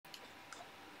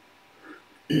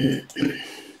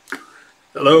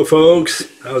Hello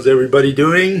folks, how's everybody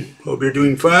doing? Hope you're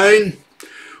doing fine.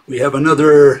 We have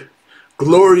another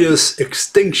glorious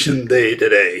extinction day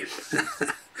today.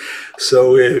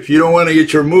 So if you don't want to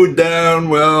get your mood down,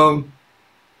 well,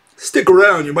 stick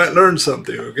around, you might learn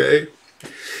something, okay?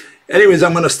 Anyways,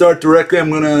 I'm going to start directly.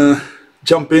 I'm going to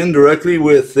jump in directly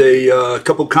with a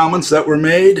couple comments that were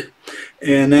made,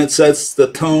 and that sets the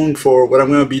tone for what I'm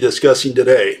going to be discussing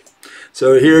today.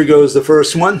 So here goes the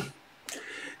first one.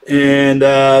 And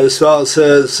this fellow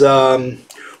says,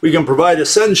 we can provide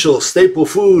essential staple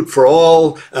food for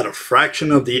all at a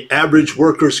fraction of the average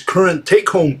worker's current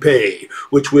take-home pay,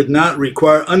 which would not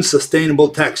require unsustainable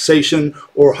taxation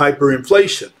or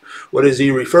hyperinflation. What is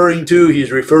he referring to?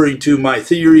 He's referring to my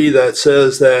theory that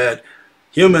says that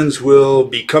humans will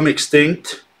become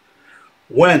extinct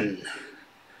when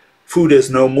food is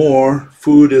no more.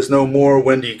 Food is no more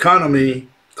when the economy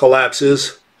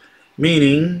collapses,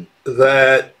 meaning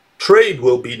that trade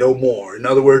will be no more. In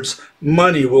other words,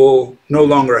 money will no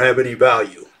longer have any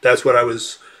value. That's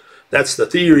the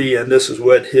theory, and this is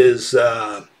what his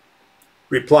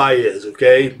reply is,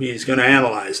 okay? He's going to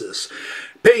analyze this.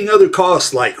 Paying other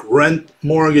costs like rent,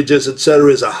 mortgages,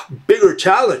 etc. is a bigger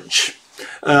challenge.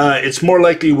 It's more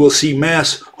likely we'll see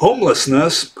mass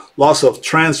homelessness, loss of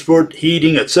transport,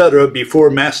 heating, etc.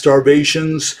 before mass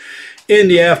starvations in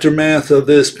the aftermath of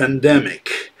this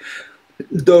pandemic.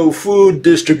 Though food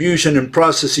distribution and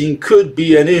processing could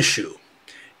be an issue.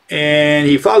 And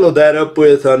he followed that up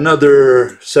with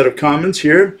another set of comments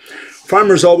here.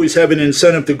 Farmers always have an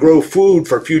incentive to grow food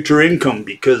for future income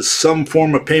because some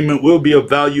form of payment will be of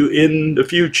value in the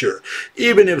future,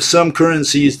 even if some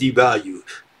currencies devalue.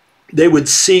 They would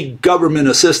seek government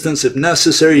assistance if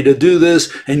necessary to do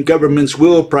this, and governments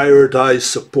will prioritize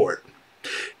support.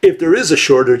 If there is a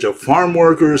shortage of farm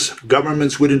workers,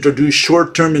 governments would introduce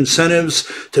short-term incentives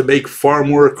to make farm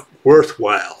work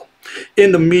worthwhile.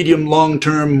 In the medium-long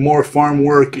term, more farm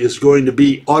work is going to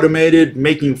be automated,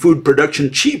 making food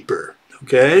production cheaper.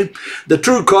 Okay? The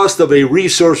true cost of a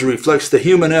resource reflects the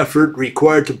human effort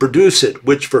required to produce it,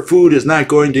 which for food is not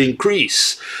going to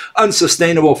increase.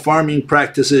 Unsustainable farming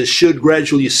practices should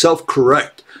gradually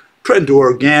self-correct. Trend to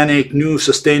organic, new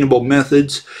sustainable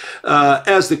methods,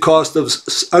 as the cost of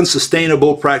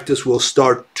unsustainable practice will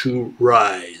start to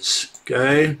rise.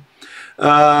 Okay,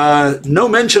 no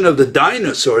mention of the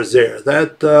dinosaurs there.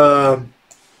 That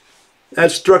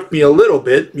struck me a little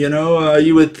bit. You know,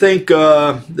 you would think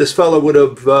this fellow would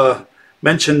have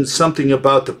mentioned something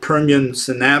about the Permian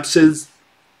synapses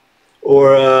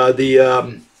or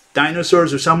the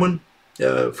dinosaurs or someone,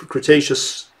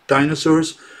 Cretaceous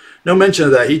dinosaurs. No mention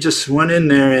of that. He just went in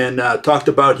there and talked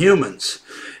about humans.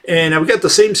 And I've got the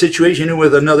same situation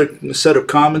with another set of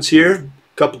comments here,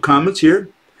 a couple comments here.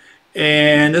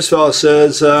 And this fellow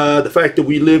says, the fact that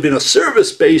we live in a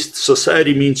service-based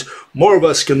society means more of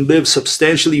us can live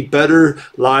substantially better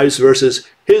lives versus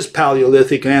his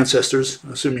Paleolithic ancestors,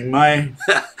 assuming my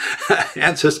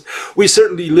ancestors. We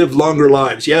certainly live longer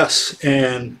lives, yes,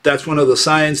 and that's one of the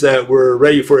signs that we're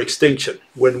ready for extinction,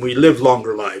 when we live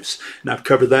longer lives. And I've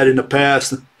covered that in the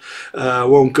past. I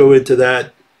won't go into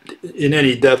that in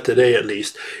any depth today, at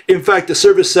least. In fact, the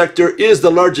service sector is the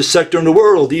largest sector in the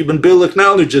world. Even Bill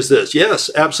acknowledges this. Yes,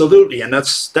 absolutely, and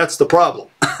that's the problem.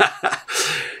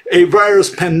 A virus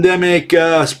pandemic,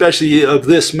 especially of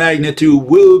this magnitude,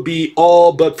 will be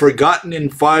all but forgotten in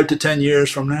 5 to 10 years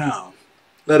from now.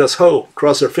 Let us hope.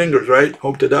 Cross our fingers, right?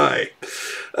 Hope to die.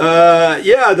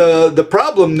 Yeah, the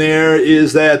problem there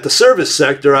is that the service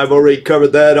sector, I've already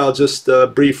covered that. I'll just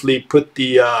briefly put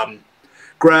the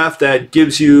graph that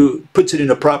puts it in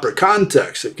a proper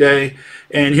context, okay?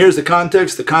 And here's the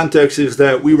context. The context is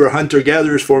that we were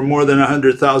hunter-gatherers for more than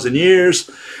 100,000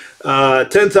 years.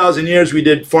 10,000 years we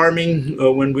did farming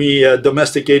when we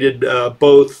domesticated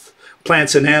both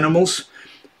plants and animals.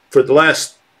 For the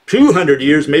last 200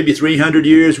 years, maybe 300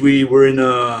 years, we were in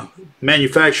a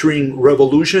manufacturing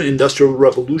revolution, industrial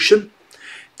revolution.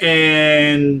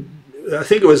 And I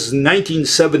think it was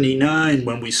 1979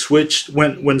 when we switched,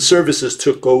 when services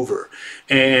took over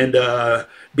and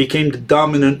became the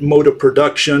dominant mode of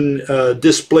production,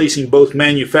 displacing both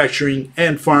manufacturing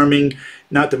and farming,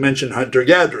 not to mention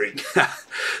hunter-gathering.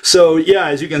 So yeah,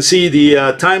 as you can see, the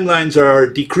timelines are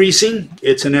decreasing.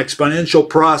 It's an exponential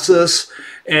process,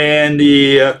 and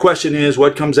the question is,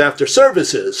 what comes after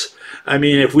services? I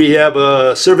mean, if we have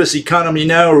a service economy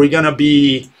now, are we going to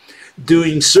be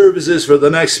doing services for the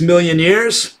next million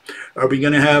years? Are we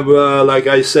going to have, like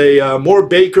I say, more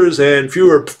bakers and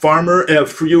fewer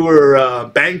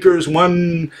bankers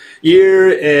one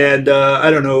year, and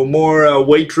I don't know, more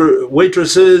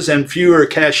waitresses and fewer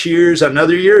cashiers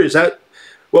another year? Is that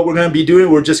what we're going to be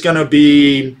doing? We're just going to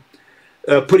be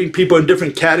putting people in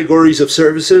different categories of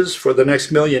services for the next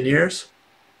million years?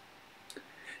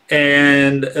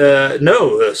 And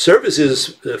no,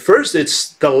 services, first,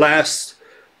 it's the last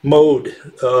mode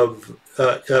of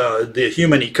the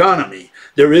human economy.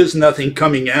 There is nothing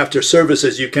coming after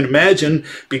services, you can imagine,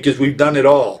 because we've done it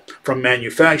all. From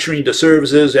manufacturing to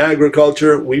services,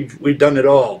 agriculture, we've done it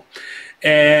all.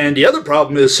 And the other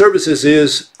problem is services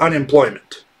is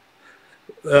unemployment.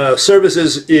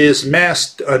 Services is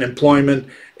masked unemployment,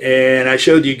 and I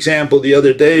showed the example the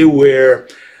other day where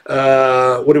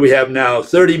what do we have now?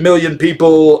 30 million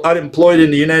people unemployed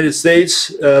in the United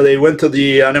States. They went to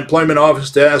the unemployment office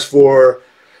to ask for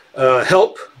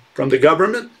help from the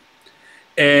government,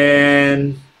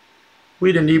 and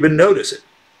we didn't even notice it.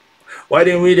 Why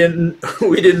didn't we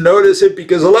didn't notice it?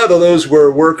 Because a lot of those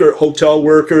were hotel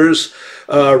workers,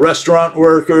 restaurant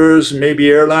workers, maybe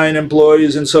airline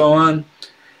employees, and so on.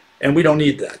 And we don't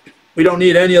need that. We don't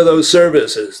need any of those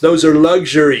services. Those are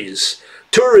luxuries.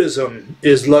 Tourism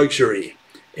is luxury.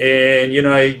 And, you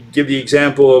know, I give the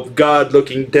example of God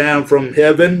looking down from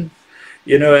heaven,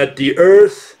 you know, at the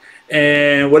earth.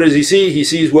 And what does he see? He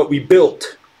sees what we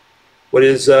built, what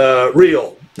is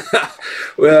real.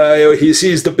 Well, he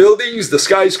sees the buildings, the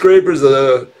skyscrapers,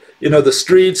 the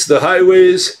streets, the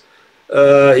highways.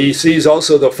 He sees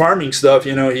also the farming stuff.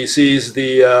 You know, he sees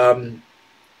the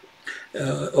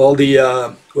all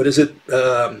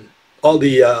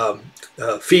the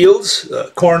fields,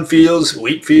 corn fields,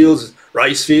 wheat fields,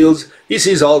 rice fields. He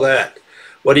sees all that.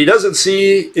 What he doesn't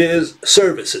see is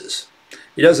services.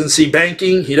 He doesn't see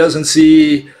banking. He doesn't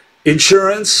see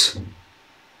insurance.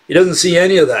 He doesn't see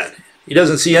any of that. He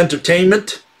doesn't see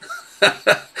entertainment.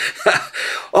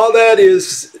 All that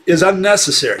is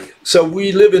unnecessary. So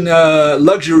we live in a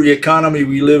luxury economy.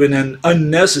 We live in an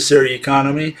unnecessary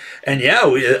economy. And yeah,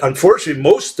 unfortunately,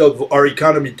 most of our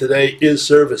economy today is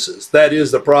services. That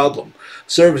is the problem.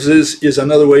 Services is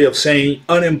another way of saying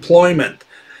unemployment.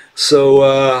 So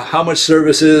how much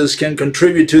services can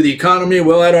contribute to the economy?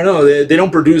 Well, I don't know. They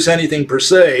don't produce anything per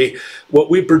se. What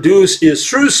we produce is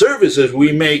through services.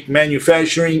 We make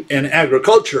manufacturing and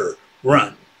agriculture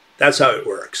run. That's how it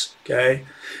works, okay?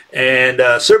 And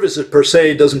services per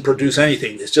se doesn't produce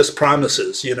anything. It's just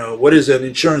promises. You know, what is an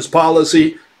insurance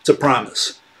policy? It's a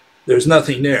promise. There's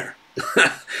nothing there.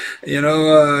 You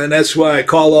know, and that's why I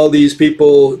call all these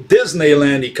people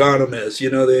Disneyland economists. You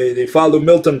know, they follow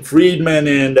Milton Friedman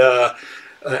and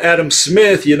Adam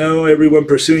Smith. You know, everyone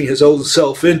pursuing his own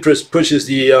self-interest pushes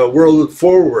the world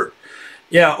forward.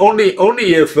 Yeah, only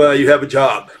if you have a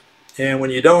job. And when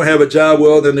you don't have a job,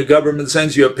 well, then the government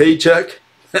sends you a paycheck,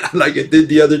 like it did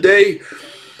the other day.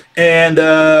 And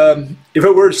if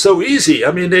it were so easy,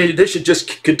 I mean, they should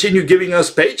just continue giving us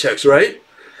paychecks, right?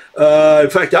 In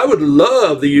fact, I would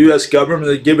love the U.S. government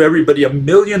to give everybody $1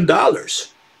 million.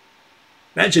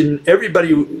 Imagine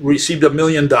everybody received $1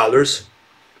 million.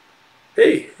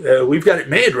 Hey, we've got it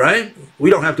made, right? We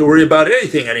don't have to worry about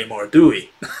anything anymore, do we?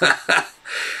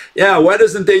 Yeah, why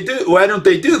don't they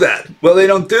do that? Well, they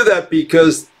don't do that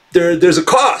because there's a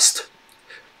cost.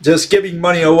 Just giving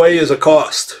money away is a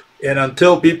cost. And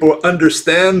until people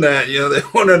understand that, you know, they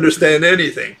won't understand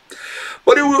anything.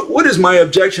 But what is my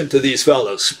objection to these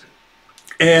fellows?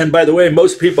 And by the way,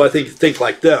 most people, I think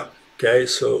like them. Okay,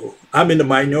 so I'm in the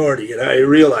minority, and I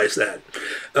realize that.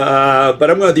 But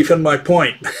I'm going to defend my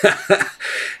point.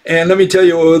 And let me tell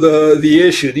you the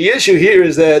issue. The issue here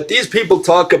is that these people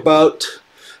talk about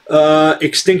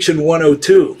Extinction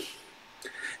 102,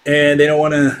 and they don't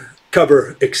want to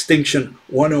cover Extinction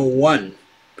 101.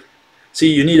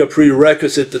 See, you need a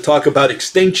prerequisite to talk about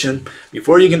extinction.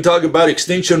 Before you can talk about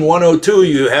Extinction 102,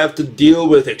 you have to deal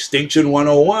with Extinction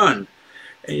 101.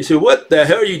 And you say, what the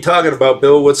hell are you talking about,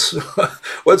 Bill? What's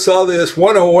all this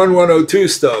 101, 102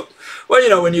 stuff? Well, you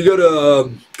know, when you go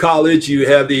to college, you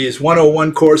have these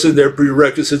 101 courses. They're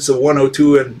prerequisites of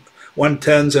 102 and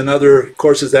 110s and other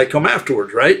courses that come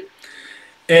afterwards, right?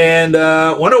 And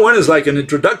 101 is like an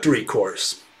introductory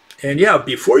course. And yeah,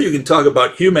 before you can talk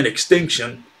about human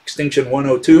extinction, Extinction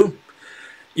 102,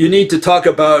 you need to talk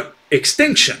about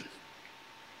extinction,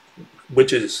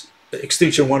 which is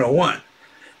Extinction 101.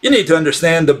 You need to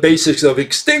understand the basics of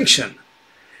extinction.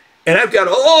 And I've got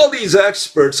all these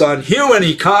experts on human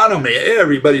economy.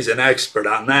 Everybody's an expert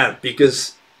on that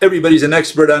because everybody's an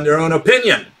expert on their own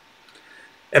opinion.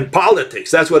 And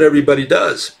politics, that's what everybody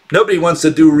does. Nobody wants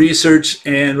to do research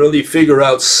and really figure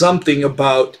out something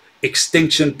about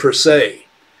extinction per se.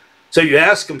 So you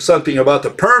ask them something about the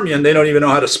Permian, they don't even know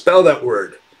how to spell that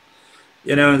word.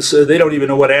 You know, and so they don't even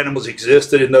know what animals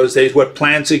existed in those days, what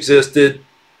plants existed.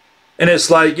 And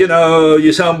it's like, you know,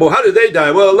 you tell them, well, how did they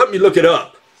die? Well, let me look it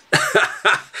up.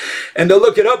 And they'll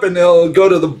look it up and they'll go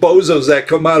to the bozos that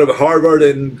come out of Harvard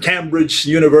and Cambridge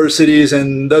universities,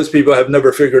 and those people have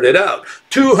never figured it out.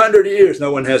 200 years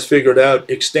no one has figured out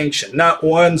extinction. Not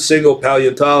one single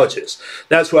paleontologist.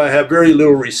 That's why I have very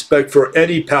little respect for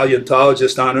any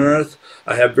paleontologist on Earth.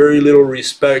 I have very little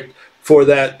respect for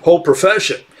that whole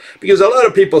profession. Because a lot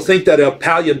of people think that a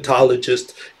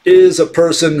paleontologist is a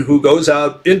person who goes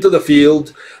out into the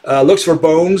field, looks for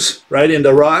bones, right, in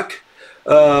the rock,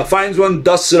 finds one,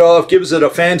 dusts it off, gives it a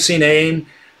fancy name,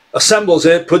 assembles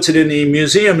it, puts it in the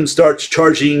museum, and starts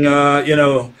charging,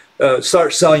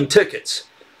 starts selling tickets.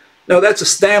 No, that's a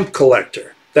stamp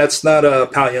collector. That's not a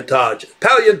paleontologist.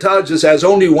 Paleontologist has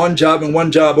only one job and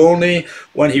one job only.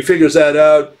 When he figures that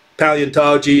out,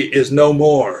 paleontology is no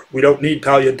more. We don't need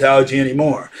paleontology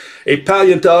anymore. A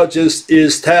paleontologist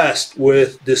is tasked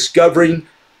with discovering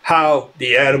how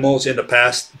the animals in the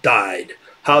past died,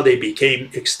 how they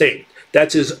became extinct.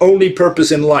 That's his only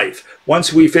purpose in life.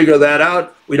 Once we figure that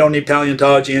out, we don't need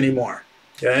paleontology anymore.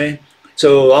 Okay?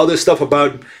 So all this stuff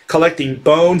about collecting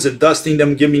bones and dusting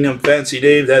them, giving them fancy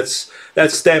names,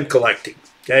 that's stamp collecting.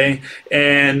 Okay?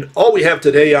 And all we have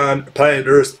today on planet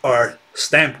Earth are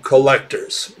stamp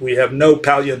collectors. We have no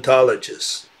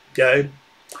paleontologists. Okay?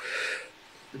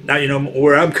 Now you know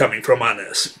where I'm coming from on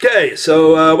this. Okay,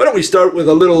 so why don't we start with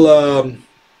a little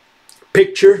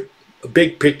picture, a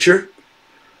big picture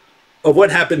of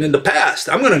what happened in the past.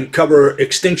 I'm going to cover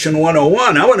Extinction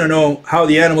 101. I want to know how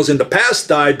the animals in the past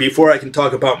died before I can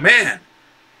talk about man.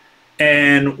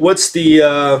 And what's the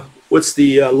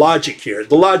logic here?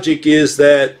 The logic is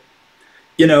that,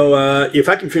 you know, if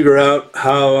I can figure out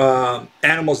how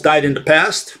animals died in the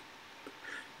past,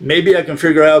 maybe I can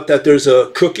figure out that there's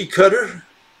a cookie cutter,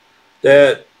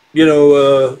 that, you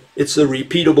know, it's a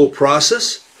repeatable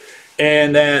process,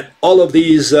 and that all of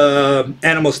these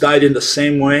animals died in the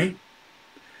same way.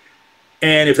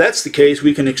 And if that's the case,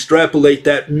 we can extrapolate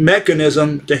that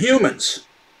mechanism to humans.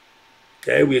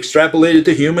 Okay, we extrapolate it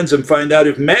to humans and find out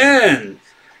if man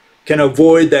can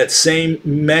avoid that same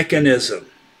mechanism.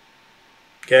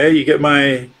 Okay, you get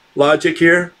my logic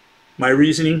here, my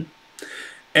reasoning?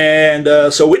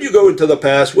 And so when you go into the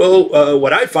past, well,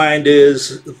 what I find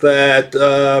is that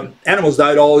animals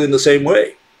died all in the same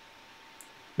way.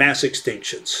 Mass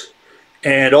extinctions.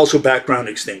 And also background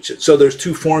extinction. So there's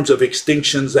two forms of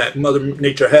extinctions that Mother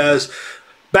Nature has.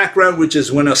 Background, which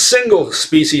is when a single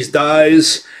species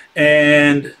dies,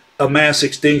 and a mass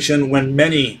extinction when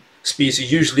many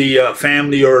species, usually a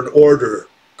family or an order,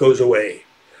 goes away.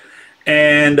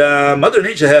 And Mother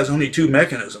Nature has only two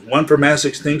mechanisms, one for mass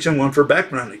extinction, one for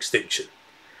background extinction.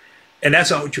 And that's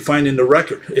not what you find in the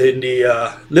record, in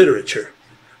the literature.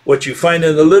 What you find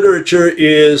in the literature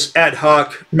is ad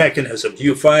hoc mechanisms.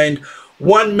 You find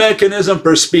one mechanism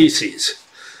per species.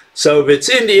 So if it's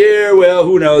in the air, well,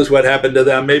 who knows what happened to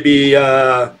them. Maybe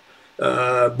fire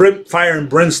and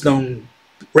brimstone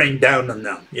rained down on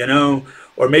them, you know.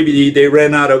 Or maybe they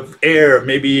ran out of air.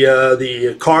 Maybe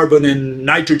the carbon and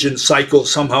nitrogen cycle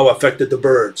somehow affected the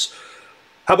birds.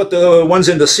 How about the ones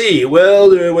in the sea? Well,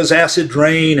 there was acid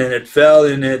rain and it fell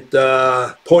and it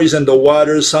poisoned the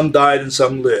waters. Some died and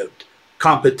some lived.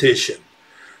 Competition.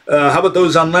 How about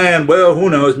those on land? Well, who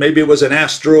knows? Maybe it was an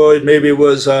asteroid. Maybe it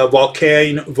was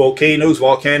volcanoes,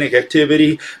 volcanic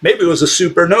activity. Maybe it was a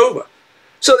supernova.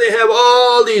 So they have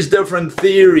all these different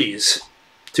theories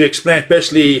to explain,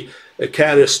 especially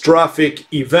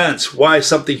catastrophic events, why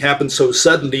something happened so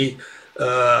suddenly,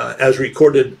 as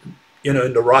recorded, you know,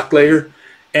 in the rock layer.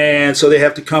 And so they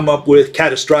have to come up with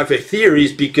catastrophic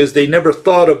theories because they never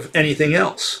thought of anything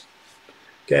else.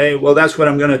 Okay, well, that's what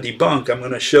I'm going to debunk. I'm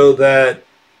going to show that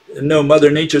no, Mother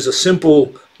Nature's a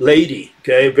simple lady,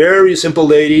 okay? Very simple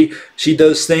lady. She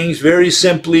does things very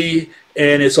simply,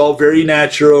 and it's all very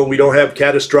natural. We don't have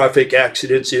catastrophic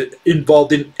accidents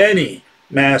involved in any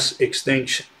mass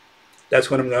extinction.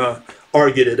 That's what I'm going to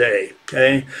argue today,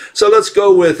 okay? So let's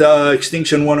go with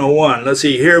Extinction 101. Let's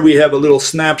see, here we have a little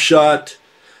snapshot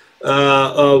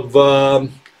of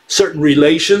certain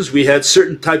relations. We had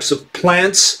certain types of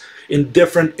plants in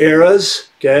different eras,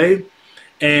 okay?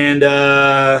 And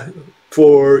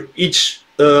for each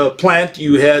plant,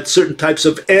 you had certain types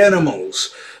of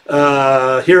animals.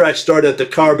 Here I start at the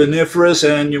Carboniferous,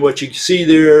 and what you see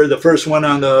there, the first one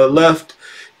on the left,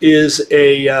 is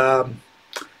an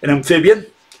amphibian.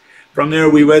 From there,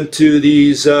 we went to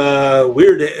these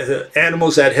weird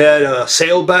animals that had a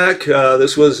sailback.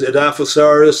 This was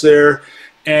Edaphosaurus there,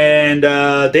 and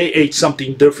they ate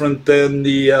something different than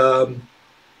the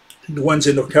ones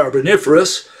in the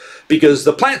Carboniferous, because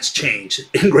the plants changed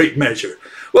in great measure.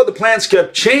 Well, the plants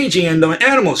kept changing and the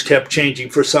animals kept changing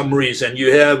for some reason.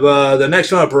 You have the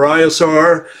next one, a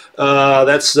Bryosaur.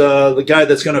 That's the guy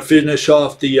that's going to finish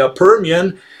off the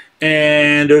Permian.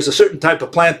 And there's a certain type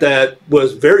of plant that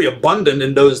was very abundant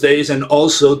in those days and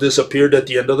also disappeared at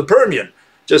the end of the Permian,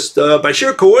 just by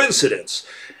sheer coincidence.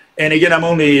 And again, I'm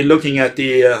only looking at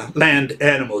the land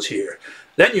animals here.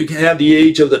 Then you have the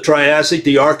age of the Triassic,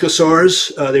 the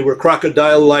Archosaurs. They were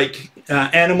crocodile-like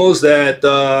animals that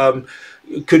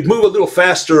could move a little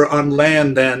faster on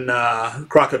land than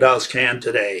crocodiles can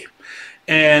today.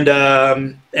 And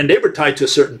they were tied to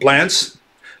certain plants.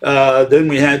 Then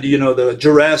we had, the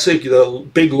Jurassic, the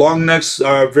big long necks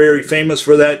are very famous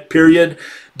for that period.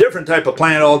 Different type of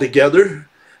plant altogether.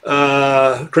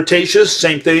 Cretaceous,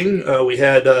 same thing. We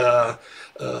had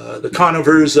the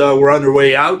conifers were on their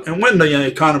way out. And when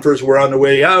the conifers were on their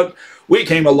way out, we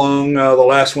came along, the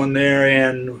last one there,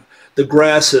 and the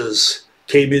grasses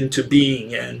came into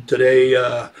being. And today,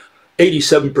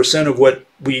 87% of what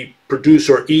we produce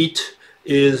or eat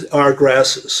is our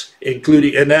grasses,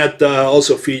 including, and that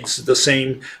also feeds the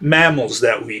same mammals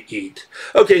that we eat.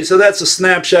 Okay, so that's a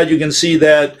snapshot. You can see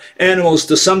that animals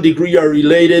to some degree are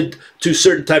related to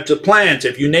certain types of plants.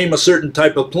 If you name a certain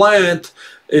type of plant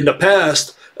in the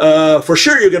past, for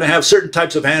sure you're going to have certain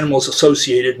types of animals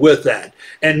associated with that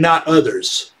and not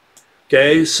others.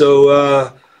 Okay,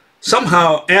 so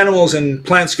somehow animals and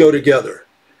plants go together,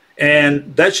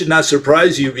 and that should not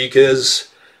surprise you, because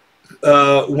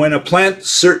when a plant,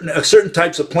 certain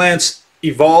types of plants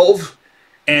evolve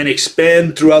and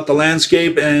expand throughout the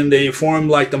landscape and they form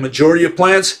like the majority of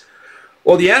plants,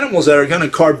 well, the animals that are going to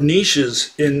carve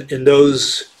niches in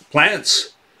those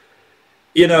plants,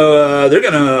 they're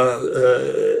going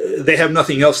to, they have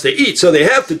nothing else to eat, so they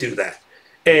have to do that.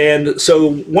 And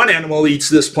so one animal eats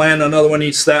this plant, another one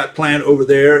eats that plant over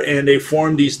there, and they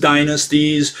form these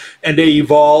dynasties, and they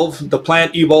evolve. The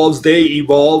plant evolves, they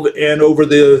evolve, and over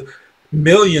the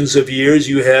millions of years,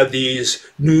 you have these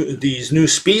new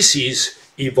species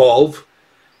evolve,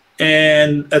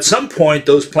 and at some point,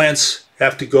 those plants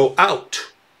have to go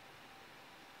out.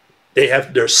 They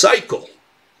have their cycle,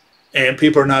 and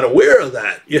people are not aware of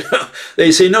that.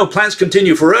 They say, no, plants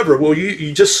continue forever. Well,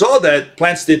 you just saw that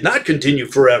plants did not continue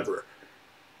forever,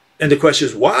 and the question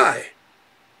is why?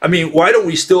 I mean, why don't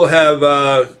we still have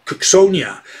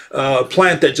Cooksonia, a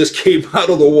plant that just came out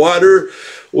of the water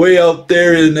way out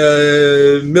there in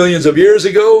millions of years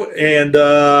ago? And,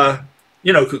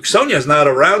 Cooksonia is not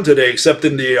around today except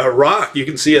in the rock. You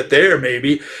can see it there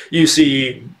maybe. You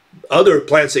see other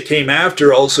plants that came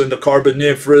after also in the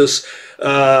Carboniferous,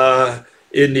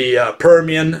 in the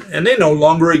Permian, and they no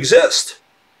longer exist.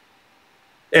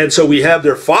 And so we have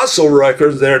their fossil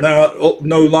records. They're now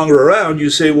no longer around.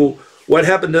 You say, well, what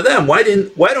happened to them? Why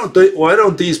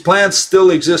don't these plants still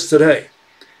exist today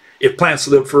if plants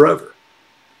live forever?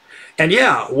 And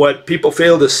yeah, what people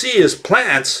fail to see is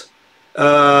plants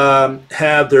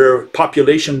have their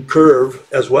population curve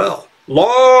as well.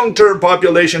 Long-term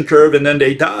population curve, and then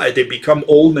they die. They become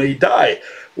old and they die.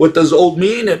 What does old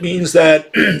mean? It means that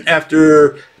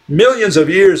after millions of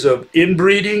years of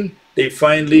inbreeding, they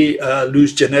finally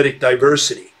lose genetic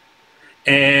diversity.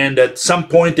 And at some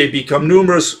point they become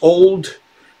numerous, old,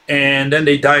 and then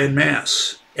they die in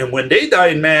mass. And when they die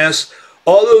in mass,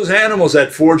 all those animals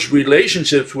that forged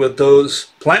relationships with those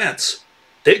plants,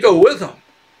 they go with them.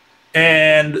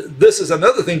 And this is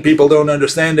another thing people don't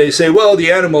understand. They say, well,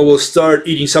 the animal will start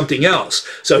eating something else.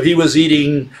 So if he was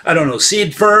eating, I don't know,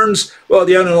 seed ferns, well,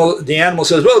 the animal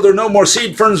says, well, there are no more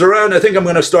seed ferns around. I think I'm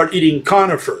going to start eating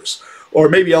conifers. Or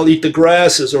maybe I'll eat the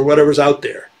grasses or whatever's out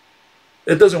there.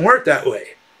 It doesn't work that way.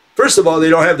 First of all, they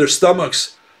don't have their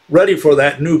stomachs ready for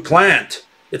that new plant.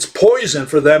 It's poison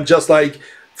for them, just like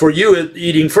for you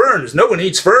eating ferns. No one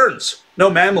eats ferns. No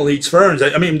mammal eats ferns.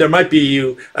 I mean, there might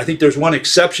be, I think there's one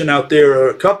exception out there, or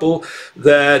a couple,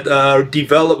 that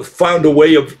found a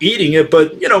way of eating it,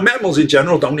 but, mammals in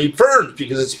general don't eat ferns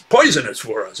because it's poisonous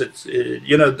for us.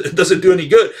 It doesn't do any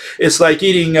good. It's like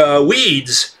eating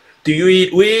weeds. Do you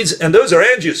eat weeds? And those are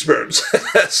angiosperms.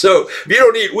 So if you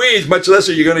don't eat weeds, much less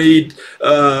are you going to eat,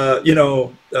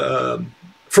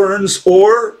 ferns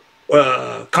or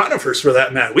conifers for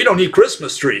that matter. We don't eat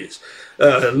Christmas trees,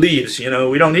 leaves,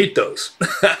 we don't eat those.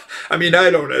 I mean,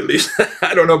 I don't, at least.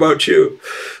 I don't know about you.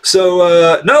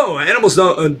 So, no, animals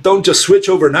don't just switch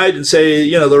overnight and say,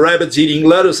 the rabbit's eating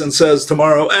lettuce and says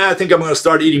tomorrow, I think I'm going to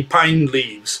start eating pine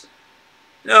leaves.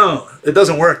 No, it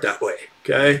doesn't work that way,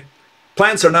 okay?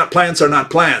 Plants are not plants are not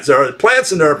plants. There are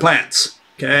plants and there are plants,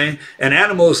 okay? And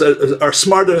animals are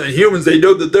smarter than humans. They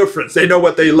know the difference. They know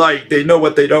what they like. They know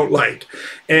what they don't like.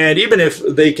 And even if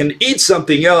they can eat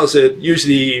something else, it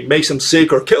usually makes them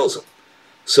sick or kills them.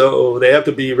 So they have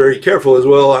to be very careful as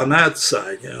well on that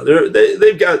side. You know,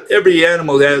 they've got, every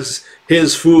animal has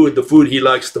his food, the food he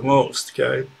likes the most,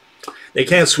 okay? They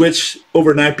can't switch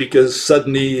overnight because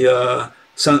suddenly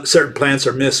certain plants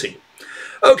are missing.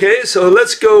 Okay, so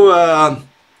let's go,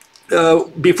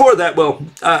 before that, well,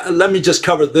 let me just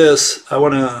cover this. I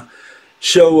want to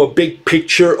show a big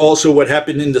picture, also what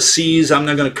happened in the seas. I'm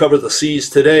not going to cover the seas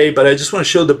today, but I just want to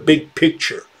show the big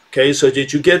picture, okay, so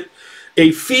that you get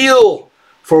a feel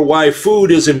for why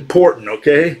food is important,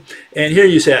 okay? And here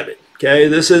you have it, okay?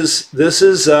 This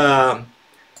is a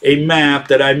map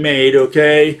that I made,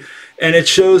 okay? And it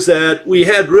shows that we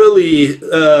had really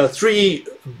three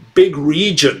big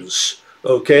regions,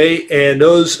 okay? And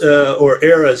those, or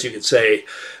eras, you could say,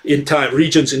 in time,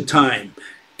 regions in time.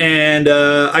 And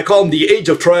I call them the age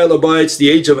of trilobites, the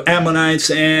age of ammonites,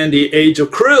 and the age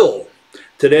of krill.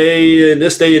 Today, in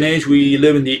this day and age, we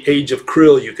live in the age of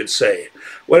krill, you could say.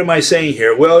 What am I saying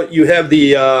here? Well, you have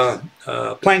the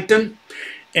plankton,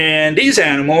 and these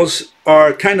animals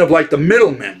are kind of like the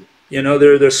middlemen. You know,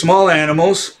 they're small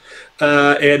animals,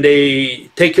 and they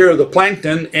take care of the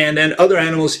plankton, and then other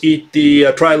animals eat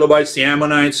the trilobites, the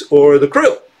ammonites, or the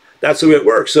krill. That's the way it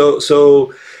works.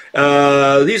 So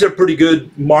these are pretty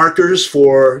good markers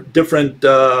for different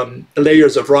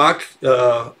layers of rock,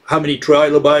 how many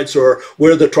trilobites or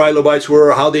where the trilobites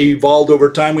were, how they evolved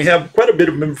over time. We have quite a bit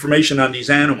of information on these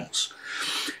animals.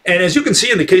 And as you can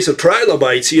see in the case of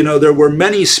trilobites, you know, there were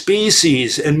many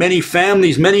species and many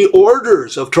families, many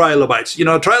orders of trilobites. You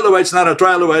know, a trilobite's not a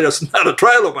trilobite, it's not a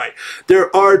trilobite.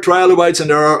 There are trilobites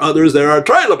and there are others, there are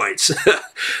trilobites.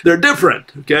 They're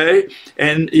different, okay?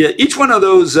 And each one of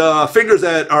those fingers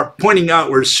that are pointing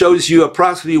outwards shows you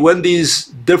approximately when these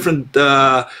different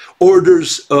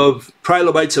orders of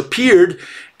trilobites appeared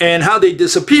and how they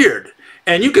disappeared.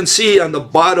 And you can see on the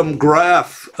bottom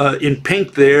graph in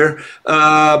pink there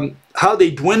how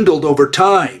they dwindled over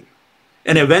time.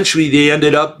 And eventually they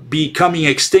ended up becoming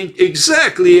extinct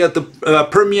exactly at the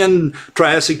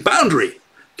Permian-Triassic boundary.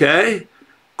 Okay?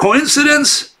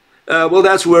 Coincidence? Well,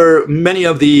 that's where many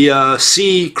of the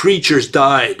sea creatures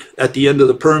died at the end of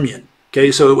the Permian.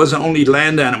 Okay, so it wasn't only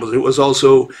land animals, it was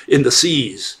also in the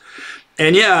seas.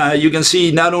 And yeah, you can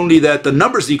see not only that the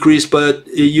numbers decreased, but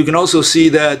you can also see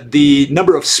that the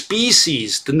number of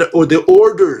species or the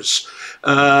orders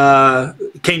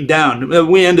came down.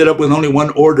 We ended up with only one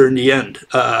order in the end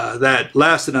that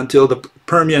lasted until the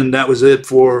Permian. That was it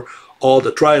for all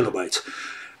the trilobites.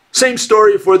 Same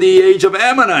story for the age of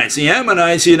ammonites. The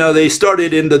ammonites, you know, they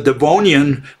started in the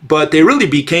Devonian, but they really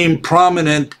became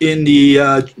prominent in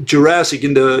the Jurassic,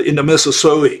 in the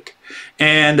Mesozoic.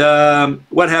 And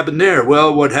what happened there?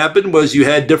 Well, what happened was you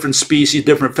had different species,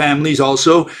 different families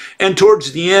also. And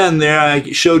towards the end there,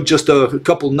 I showed just a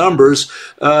couple numbers.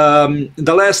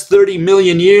 The last 30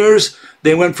 million years,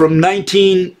 they went from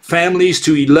 19 families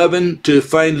to 11 to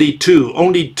finally 2.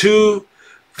 Only 2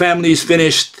 families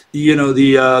finished, you know,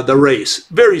 the race.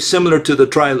 Very similar to the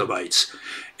trilobites.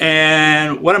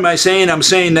 And what am I saying? I'm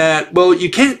saying that, well,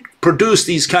 you can't produce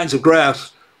these kinds of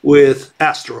graphs with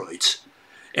asteroids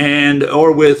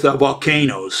or with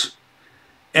volcanoes.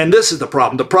 And this is the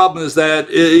problem. The problem is that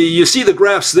you see the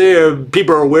graphs there,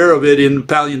 people are aware of it in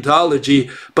paleontology,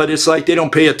 but it's like they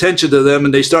don't pay attention to them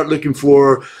and they start looking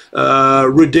for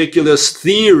ridiculous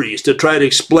theories to try to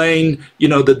explain, you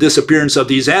know, the disappearance of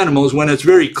these animals when it's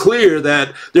very clear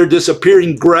that they're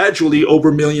disappearing gradually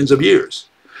over millions of years.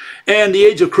 And the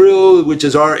age of krill, which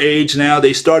is our age now,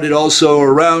 they started also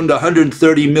around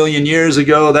 130 million years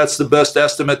ago. That's the best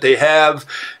estimate they have.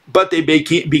 But they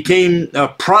became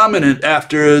prominent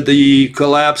after the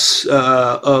collapse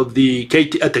of the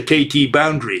at the KT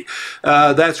boundary.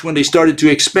 That's when they started to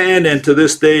expand. And to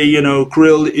this day, you know,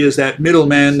 krill is that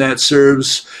middleman that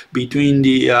serves between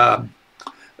the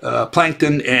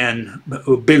plankton and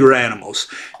bigger animals.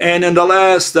 And in the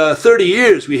last 30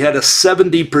 years, we had a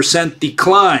 70%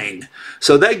 decline.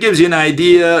 So that gives you an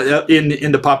idea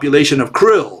in the population of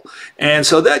krill. And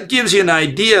so that gives you an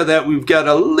idea that we've got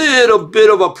a little bit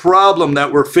of a problem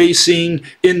that we're facing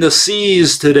in the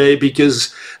seas today,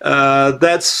 because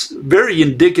that's very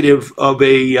indicative of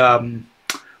a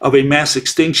mass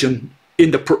extinction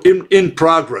in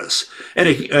progress. And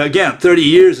again, 30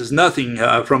 years is nothing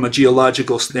from a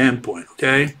geological standpoint,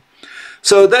 okay?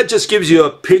 So that just gives you a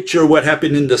picture of what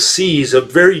happened in the seas, a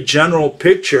very general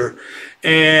picture.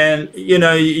 And, you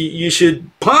know, you should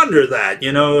ponder that.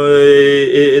 You know,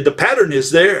 the pattern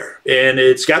is there, and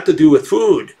it's got to do with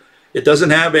food. It doesn't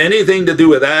have anything to do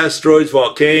with asteroids,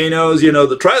 volcanoes. You know,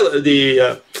 the krill,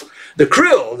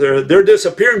 they're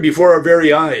disappearing before our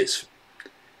very eyes.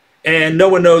 And no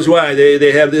one knows why.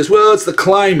 They have this, well, it's the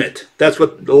climate. That's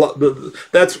what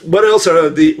what else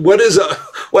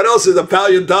what else is a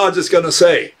paleontologist going to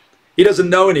say? He doesn't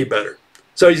know any better.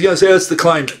 So he's going to say it's the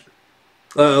climate.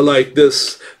 Like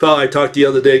this fellow I talked the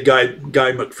other day, Guy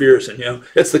McPherson, you know,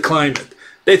 it's the climate.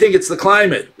 They think it's the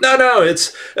climate. No,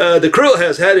 it's the krill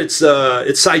has had its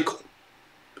cycle.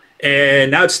 And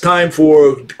now it's time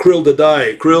for krill to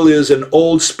die. Krill is an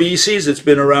old species. It's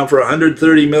been around for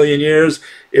 130 million years.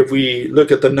 If we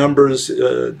look at the numbers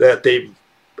that they've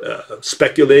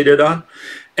speculated on.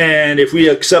 And if we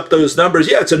accept those numbers,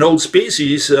 yeah, it's an old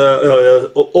species,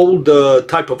 old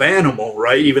type of animal,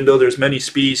 right? Even though there's many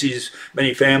species,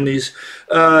 many families.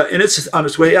 And it's on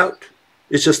its way out.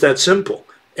 It's just that simple.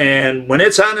 And when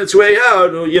it's on its way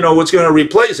out, you know, what's going to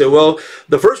replace it? Well,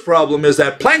 the first problem is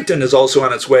that plankton is also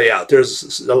on its way out.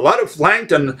 There's a lot of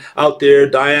plankton out there,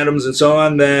 diatoms and so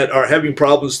on, that are having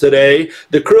problems today.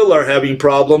 The krill are having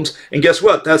problems. And guess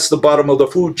what? That's the bottom of the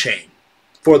food chain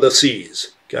for the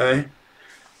seas, okay?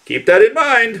 Keep that in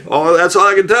mind. That's all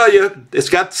I can tell you. It's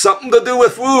got something to do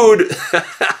with food.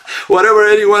 Whatever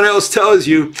anyone else tells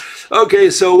you. Okay,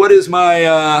 so what is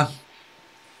my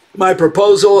my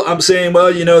proposal? I'm saying,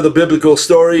 well, you know, the biblical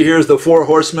story. Here's the 4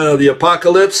 horsemen of the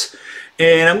apocalypse.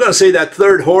 And I'm going to say that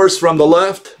third horse from the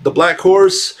left, the black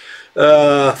horse,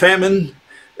 famine.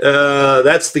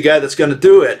 That's the guy that's going to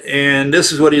do it. And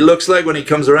this is what he looks like when he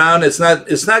comes around. It's not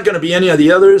going to be any of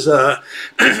the others,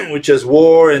 which is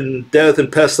war and death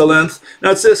and pestilence.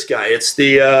 No, it's this guy. It's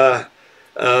the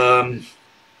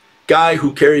guy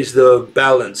who carries the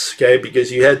balance, okay?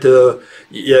 Because you had to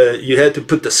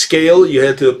put the scale, you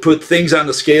had to put things on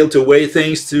the scale to weigh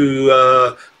things,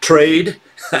 to trade.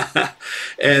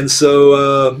 And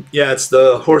so yeah, it's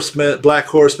the horseman, black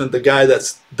horseman, the guy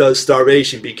that does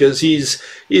starvation, because he's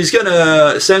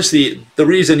gonna essentially, the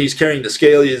reason he's carrying the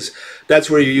scale is that's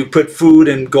where you put food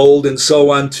and gold and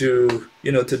so on to,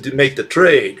 you know, to make the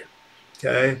trade,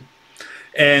 okay?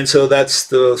 And so that's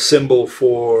the symbol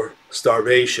for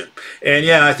starvation. And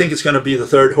yeah, I think it's going to be the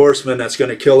third horseman that's going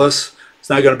to kill us. It's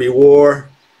not going to be war.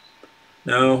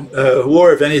 No,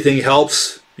 war, if anything,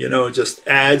 helps, you know, it just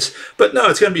adds. But no,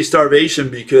 it's going to be starvation,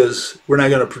 because we're not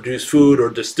going to produce food or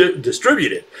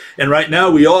distribute it. And right now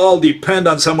we all depend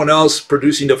on someone else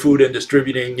producing the food and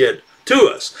distributing it to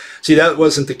us. See, that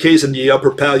wasn't the case in the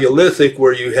Upper Paleolithic,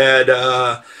 where you had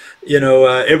you know,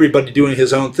 everybody doing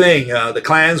his own thing. The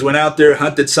clans went out there,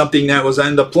 hunted something that was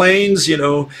on the plains, you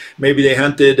know, maybe they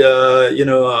hunted, you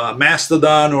know, a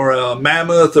mastodon or a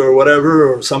mammoth or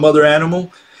whatever, or some other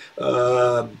animal.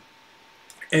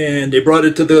 And they brought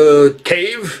it to the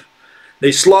cave,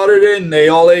 they slaughtered it, and they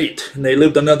all ate, and they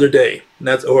lived another day, and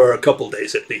that's, or a couple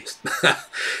days at least.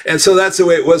 And so that's the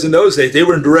way it was in those days. They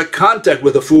were in direct contact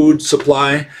with the food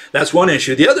supply. That's one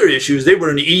issue. The other issue is they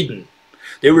were in Eden.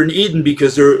 They were in Eden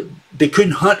because they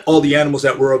couldn't hunt all the animals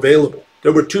that were available.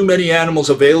 There were too many animals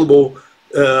available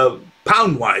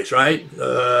pound-wise, right?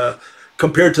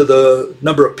 Compared to the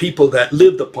number of people that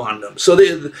lived upon them. So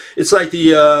it's like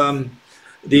the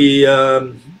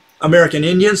American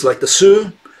Indians, like the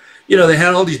Sioux. You know, they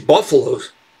had all these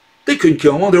buffaloes. They couldn't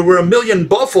kill them. There were 1 million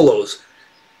buffaloes.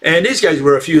 And these guys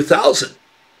were a few thousand.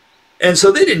 And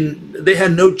so they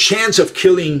had no chance of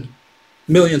killing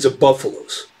millions of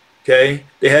buffaloes. Okay,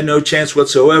 they had no chance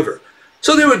whatsoever.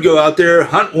 So they would go out there,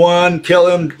 hunt one, kill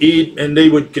him, eat, and they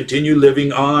would continue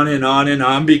living on and on and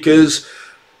on, because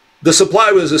the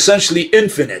supply was essentially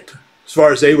infinite as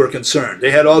far as they were concerned. They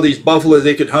had all these buffaloes.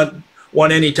 They could hunt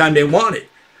one anytime they wanted.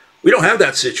 We don't have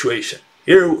that situation.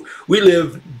 Here we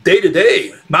live day to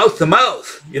day, mouth to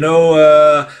mouth. You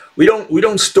know, we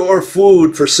don't store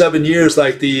food for 7 years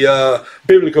like the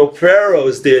biblical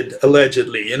pharaohs did,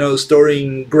 allegedly. You know,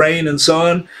 storing grain and so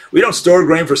on. We don't store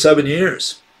grain for 7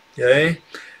 years. Okay.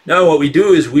 Now what we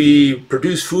do is we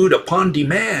produce food upon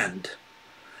demand.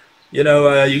 You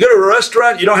know, you go to a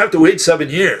restaurant, you don't have to wait 7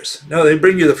 years. No, they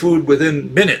bring you the food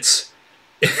within minutes.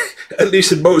 At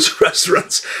least in most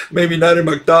restaurants, maybe not in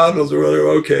McDonald's or whatever.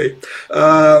 Okay,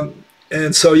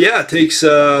 and so yeah, it takes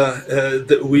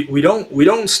we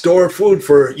don't store food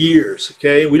for years.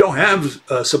 Okay, we don't have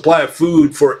a supply of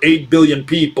food for 8 billion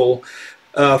people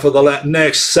for the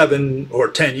next 7 or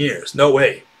 10 years. No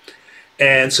way.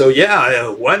 And so yeah,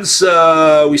 once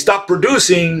we stop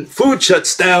producing, food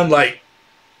shuts down like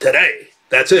today.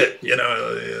 That's it. You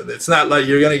know, it's not like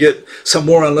you're going to get some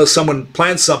more unless someone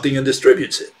plants something and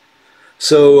distributes it.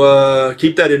 So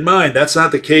keep that in mind. That's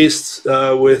not the case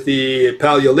with the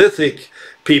Paleolithic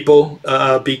people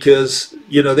because,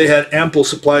 you know, they had ample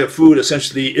supply of food,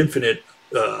 essentially infinite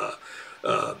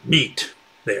meat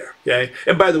there. Okay.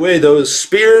 And by the way, those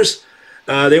spears,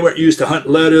 they weren't used to hunt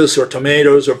lettuce or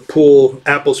tomatoes or pull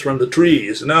apples from the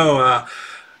trees. No,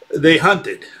 they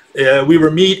hunted. We were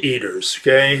meat eaters,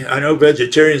 okay? I know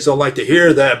vegetarians don't like to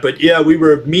hear that, but yeah, we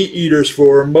were meat eaters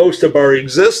for most of our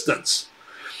existence.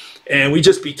 And we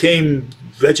just became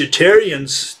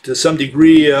vegetarians to some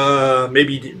degree,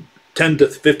 maybe 10 to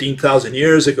 15,000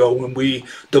 years ago when we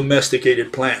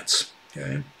domesticated plants,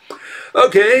 okay?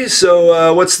 Okay,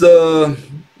 so what's the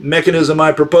mechanism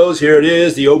I propose? Here it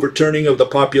is, the overturning of the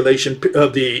population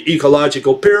of the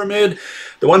ecological pyramid.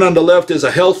 The one on the left is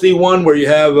a healthy one where you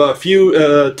have a few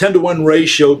 10-to-1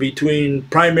 ratio between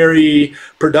primary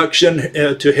production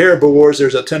to herbivores.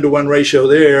 There's a 10-to-1 ratio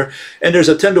there, and there's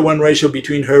a 10-to-1 ratio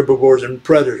between herbivores and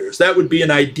predators. That would be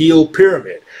an ideal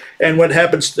pyramid. And what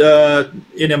happens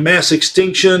in a mass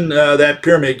extinction, that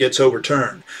pyramid gets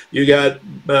overturned. You got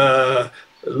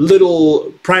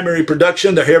little primary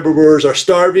production, the herbivores are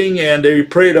starving, and they're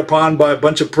preyed upon by a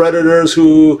bunch of predators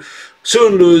who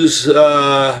soon lose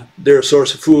their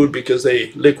source of food because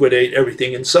they liquidate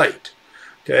everything in sight.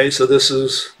 Okay, so this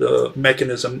is the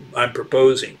mechanism I'm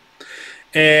proposing.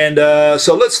 And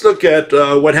so let's look at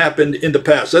what happened in the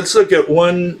past. Let's look at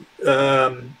one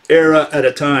era at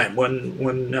a time,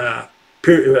 one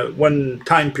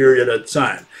time period at a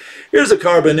time. Here's the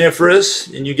Carboniferous,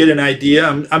 and you get an idea.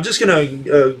 I'm just going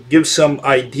to give some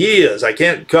ideas. I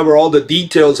can't cover all the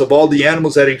details of all the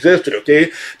animals that existed,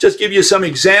 okay? Just give you some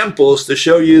examples to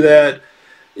show you that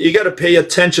you got to pay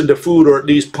attention to food, or at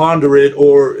least ponder it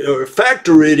or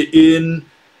factor it in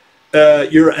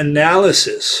your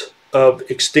analysis of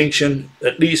extinction,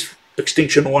 at least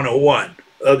Extinction 101.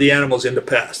 Of the animals in the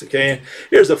past, okay?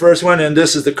 Here's the first one, and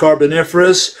this is the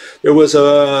Carboniferous. There was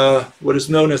what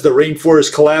is known as the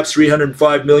rainforest collapse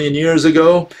 305 million years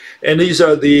ago, and these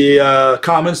are the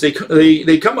comments.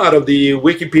 They come out of the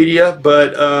Wikipedia,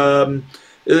 but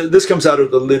this comes out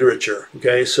of the literature,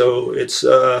 okay? So it's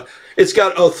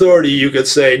got authority, you could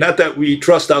say. Not that we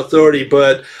trust authority,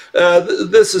 but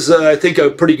this is, I think,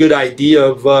 a pretty good idea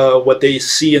of what they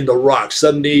see in the rocks.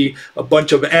 Suddenly, a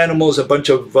bunch of animals, a bunch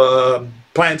of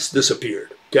plants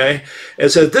disappeared, okay? It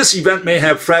says this event may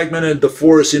have fragmented the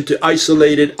forest into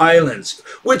isolated islands,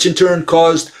 which in turn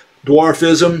caused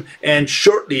dwarfism and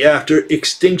shortly after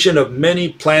extinction of many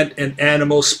plant and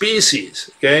animal species,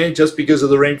 okay, just because of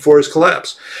the rainforest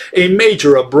collapse. A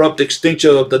major abrupt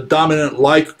extinction of the dominant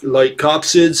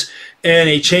lycopsids and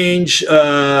a change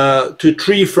to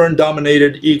tree fern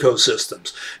dominated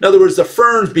ecosystems. In other words, the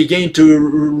ferns began to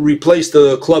replace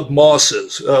the club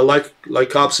mosses.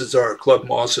 Lycopsids are club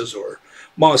mosses or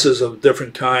mosses of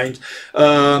different kinds.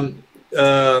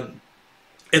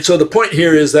 And so the point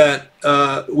here is that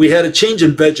we had a change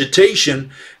in vegetation,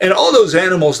 and all those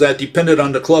animals that depended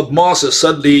on the club mosses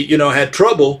suddenly, you know, had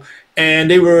trouble,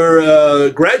 and they were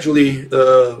gradually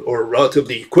or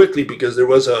relatively quickly, because there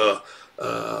was a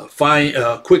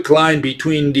quick line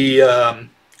between the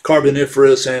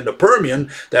Carboniferous and the Permian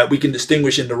that we can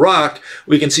distinguish in the rock.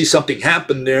 We can see something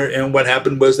happened there, and what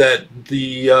happened was that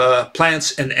the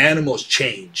plants and animals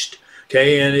changed.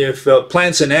 Okay, and if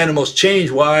plants and animals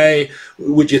change, why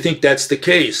would you think that's the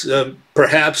case?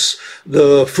 Perhaps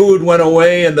the food went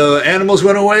away and the animals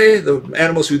went away, the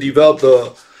animals who developed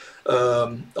a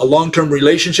long-term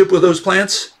relationship with those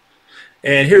plants.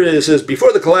 And here it says,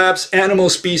 before the collapse, animal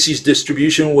species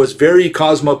distribution was very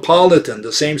cosmopolitan.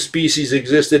 The same species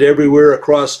existed everywhere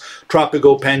across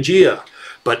tropical Pangaea.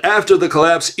 But after the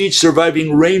collapse, each surviving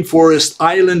rainforest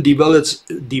island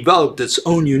developed its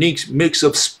own unique mix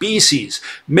of species.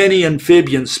 Many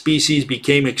amphibian species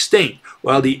became extinct,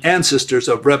 while the ancestors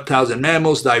of reptiles and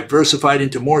mammals diversified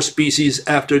into more species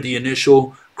after the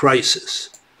initial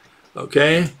crisis.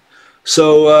 Okay?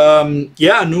 So,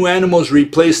 yeah, new animals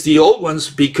replaced the old ones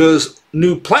because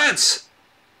new plants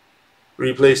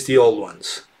replaced the old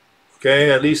ones.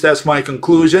 Okay, at least that's my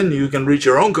conclusion. You can reach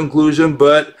your own conclusion,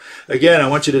 but again, I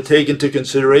want you to take into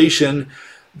consideration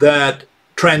that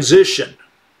transition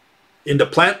in the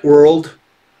plant world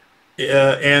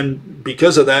and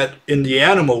because of that in the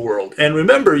animal world. And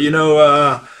remember, you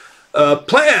know,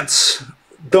 plants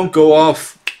don't go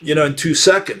off, you know, in 2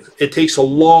 seconds. It takes a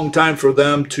long time for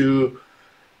them to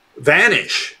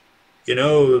vanish, you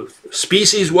know,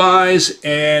 species-wise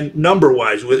and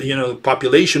number-wise, with, you know,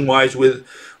 population-wise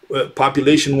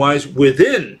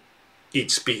within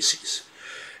each species.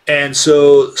 And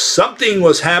so something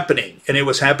was happening, and it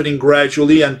was happening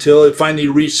gradually until it finally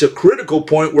reached a critical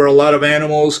point where a lot of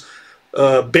animals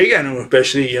big animals,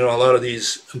 especially, a lot of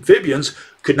these amphibians,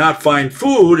 could not find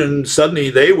food, and suddenly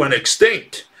they went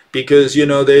extinct because,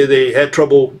 they had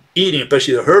trouble eating,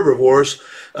 especially the herbivores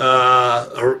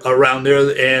around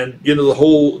there, and,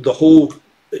 the whole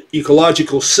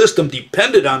ecological system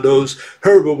depended on those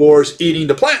herbivores eating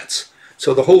the plants.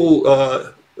 So the whole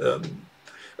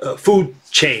food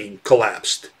chain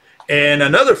collapsed. And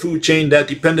another food chain that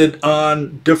depended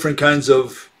on different kinds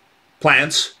of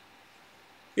plants,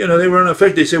 they were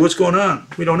unaffected. They say, what's going on?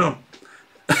 We don't know.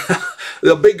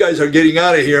 The big guys are getting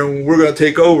out of here and we're going to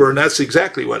take over, and that's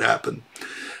exactly what happened.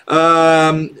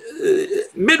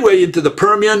 Midway into the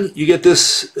Permian, you get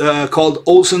this called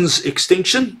Olson's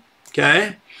extinction,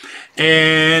 okay?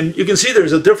 And you can see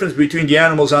there's a difference between the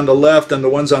animals on the left and the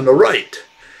ones on the right.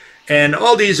 And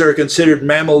all these are considered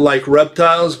mammal-like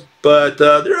reptiles, but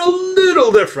they're a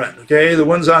little different, okay? The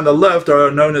ones on the left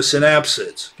are known as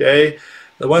synapsids, okay?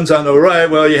 The ones on the right,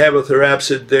 well, you have a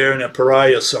therapsid there and a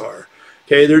parasaur.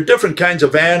 Okay, they're different kinds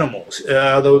of animals.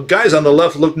 The guys on the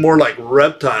left look more like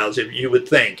reptiles, if you would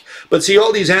think. But see,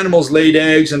 all these animals laid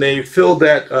eggs, and they filled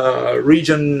that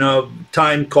region of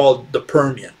time called the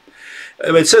Permian.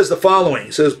 It says the following.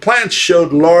 It says, plants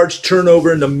showed large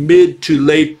turnover in the mid to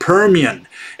late Permian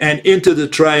and into the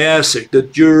Triassic. The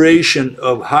duration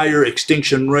of higher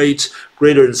extinction rates,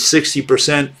 greater than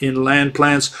 60% in land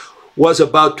plants, was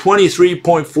about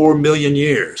 23.4 million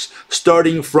years,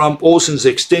 starting from Olson's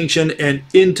extinction and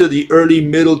into the early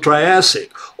middle Triassic.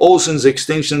 Olson's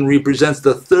extinction represents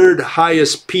the third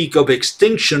highest peak of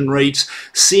extinction rates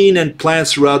seen in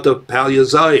plants throughout the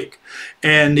Paleozoic,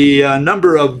 and the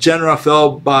number of genera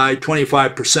fell by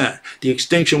 25%. The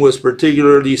extinction was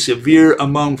particularly severe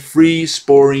among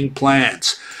free-sporing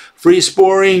plants.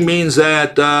 Free-sporing means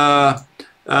that the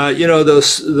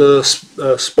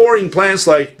sporing plants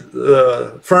like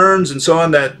ferns and so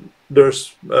on, that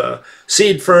there's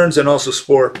seed ferns and also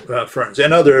spore ferns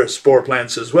and other spore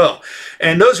plants as well.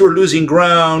 And those were losing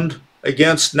ground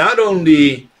against not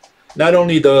only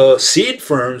the seed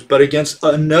ferns, but against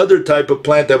another type of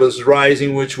plant that was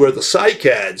rising, which were the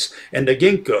cycads and the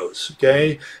ginkgos,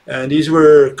 okay? And these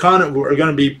were going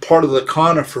to be part of the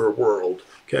conifer world,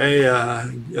 okay?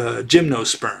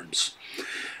 Gymnosperms.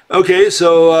 Okay,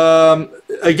 so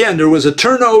again, there was a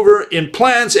turnover in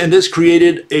plants, and this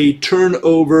created a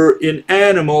turnover in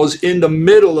animals in the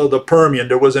middle of the Permian.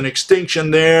 There was an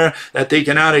extinction there that they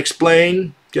cannot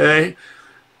explain, okay?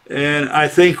 And I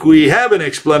think we have an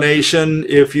explanation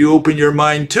if you open your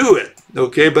mind to it,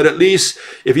 okay? But at least,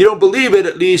 if you don't believe it,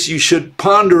 at least you should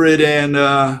ponder it and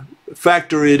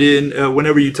factor it in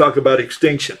whenever you talk about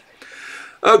extinction.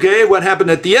 Okay, what happened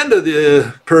at the end of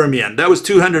the Permian? That was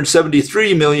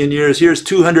 273 million years. Here's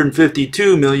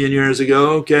 252 million years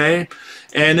ago, okay?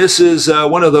 And this is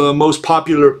one of the most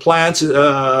popular plants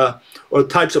or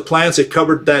types of plants that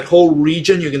covered that whole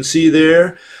region. You can see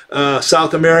there,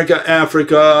 South America,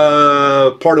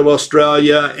 Africa, part of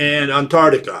Australia, and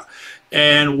Antarctica.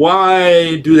 And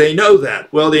why do they know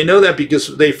that? Well, they know that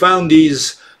because they found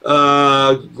these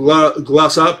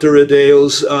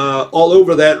glossopteridales all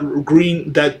over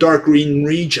that dark green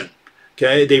region.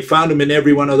 Okay, they found them in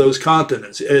every one of those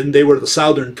continents, and they were the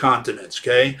southern continents.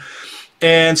 Okay,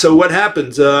 and so what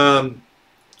happens within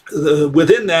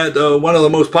that? One of the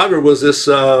most popular was this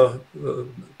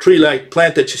tree-like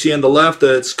plant that you see on the left.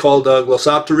 It's called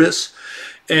Glossopteris.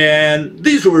 And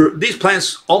these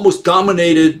plants almost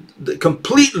dominated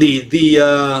completely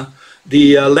the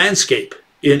landscape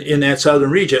in that southern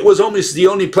region. It was almost the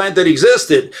only plant that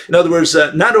existed. In other words,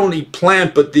 not only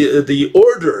plant, but the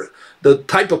order, the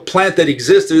type of plant that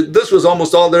existed, this was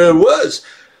almost all there was.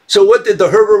 So what did the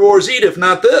herbivores eat if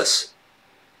not this?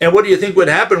 And what do you think would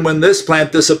happen when this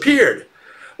plant disappeared?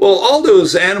 Well, all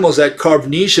those animals that carved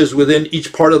niches within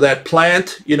each part of that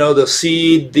plant, the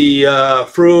seed, the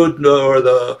fruit,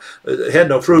 or it had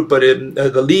no fruit, but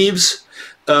the leaves,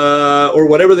 or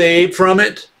whatever they ate from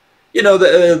it,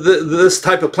 this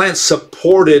type of plant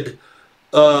supported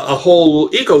a whole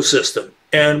ecosystem.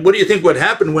 And what do you think would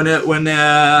happen when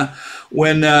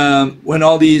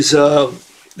all these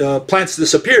plants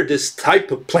disappeared? This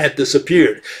type of plant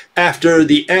disappeared after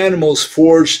the animals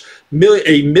forged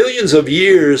millions of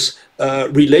years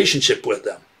relationship with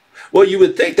them. Well, you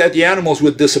would think that the animals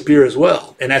would disappear as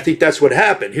well, and I think that's what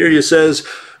happened. Here it says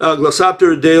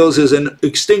Glossopteroidales is an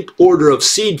extinct order of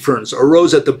seed ferns,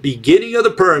 arose at the beginning of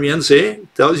the Permian, see,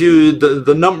 tells you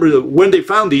the number, when they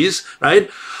found these, right,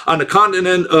 on the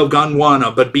continent of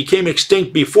Gondwana, but became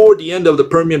extinct before the end of the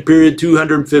Permian period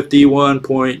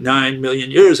 251.9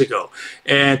 million years ago.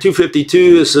 And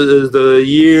 252 is the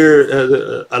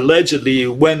year, allegedly,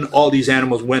 when all these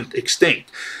animals went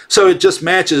extinct. So it just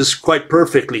matches quite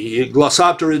perfectly.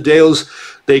 Glossopteroidales,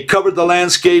 they covered the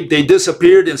landscape, they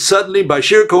disappeared, and suddenly, by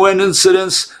sheer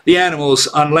coincidence, the animals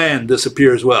on land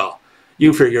disappear as well.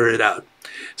 You figure it out.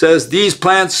 It says these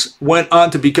plants went on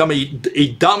to become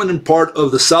a dominant part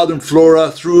of the southern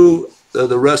flora through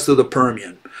the rest of the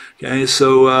Permian. Okay,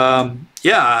 so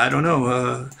yeah, I don't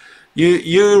know.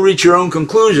 You reach your own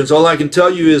conclusions. All I can tell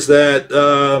you is that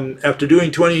after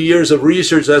doing 20 years of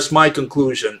research, that's my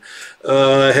conclusion.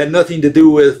 It had nothing to do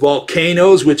with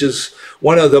volcanoes, which is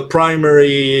one of the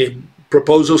primary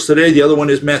proposals today. The other one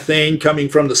is methane coming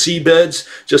from the seabeds,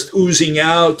 just oozing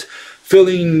out,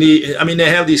 filling the, I mean, they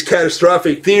have these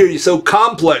catastrophic theories so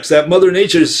complex that Mother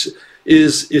Nature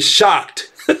is shocked.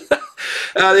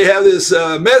 They have this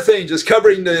methane just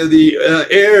covering the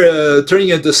air, turning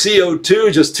into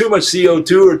CO2, just too much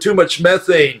CO2 or too much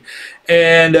methane.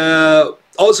 And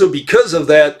also because of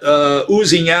that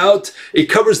oozing out, it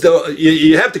covers the,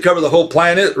 you have to cover the whole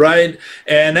planet, right?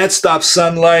 And that stops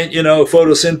sunlight, you know,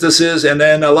 photosynthesis, and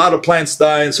then a lot of plants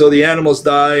die, and so the animals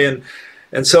die,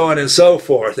 and so on and so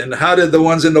forth. And how did the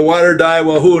ones in the water die?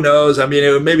 Well, who knows? I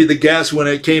mean, maybe the gas, when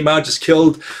it came out, just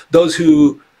killed those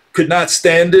who could not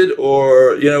stand it,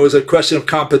 or, you know, it was a question of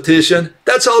competition.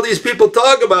 That's all these people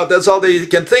talk about. That's all they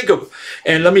can think of.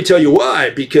 And let me tell you why.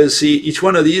 Because, see, each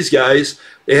one of these guys,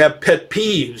 they have pet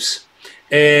peeves,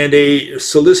 and they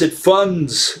solicit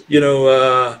funds, you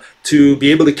know, to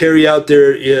be able to carry out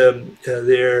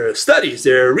their studies,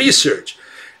 their research.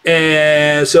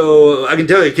 And so I can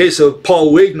tell you a case of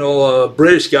Paul Wignall, a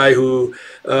British guy who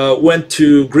went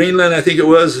to Greenland, I think it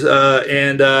was,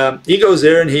 and he goes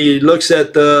there and he looks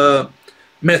at the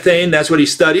methane. That's what he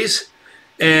studies.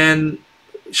 And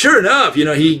sure enough, you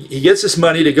know, he gets this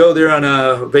money to go there on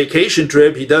a vacation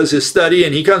trip. He does his study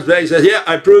and he comes back and says, yeah,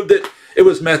 I proved it. It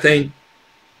was methane.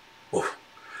 Oh.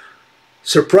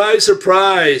 Surprise,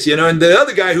 surprise, you know. And the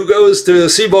other guy who goes to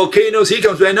see volcanoes, he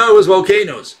comes back, no, it was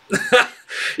volcanoes.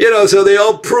 You know, so they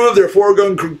all prove their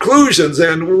foregone conclusions.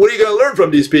 And what are you going to learn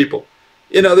from these people?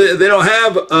 You know, they don't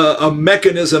have a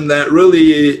mechanism that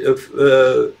really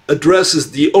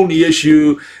addresses the only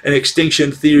issue an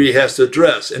extinction theory has to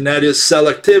address, and that is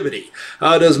selectivity.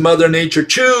 How does Mother Nature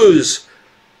choose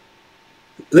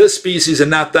this species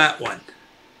and not that one?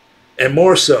 And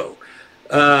more so,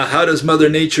 how does Mother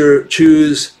Nature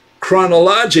choose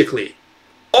chronologically?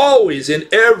 Always, in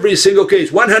every single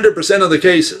case, 100% of the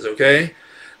cases, okay?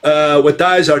 What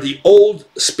dies are the old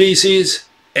species,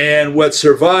 and what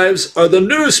survives are the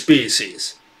new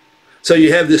species. So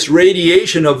you have this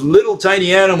radiation of little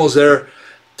tiny animals that are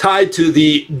tied to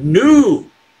the new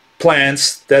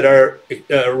plants that are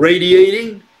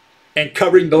radiating and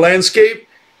covering the landscape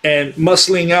and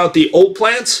muscling out the old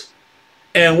plants.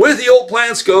 And with the old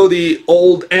plants go the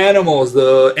old animals,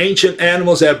 the ancient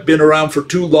animals that have been around for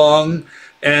too long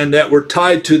and that were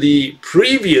tied to the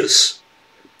previous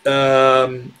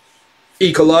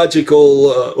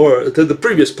ecological or to the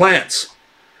previous plants.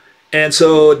 And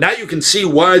so now you can see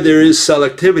why there is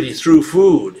selectivity through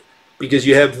food, because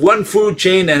you have one food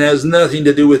chain that has nothing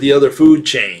to do with the other food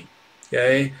chain,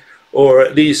 okay? Or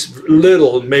at least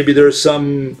little, maybe there's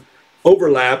some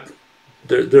overlap,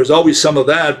 there's always some of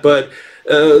that, but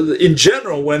in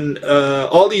general, when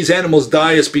all these animals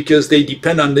die, it's because they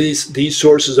depend on these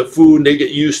sources of food and they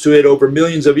get used to it over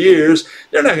millions of years.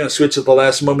 They're not going to switch at the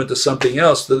last moment to something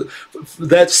else.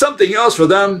 That's something else for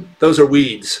them. Those are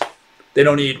weeds. They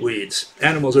don't eat weeds.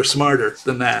 Animals are smarter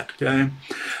than that, okay?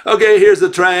 Okay, here's the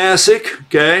Triassic,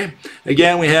 okay?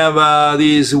 Again, we have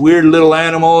these weird little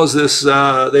animals.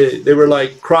 They were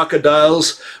like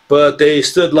crocodiles, but they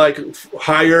stood like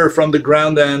higher from the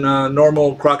ground than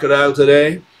normal crocodile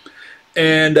today.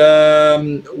 And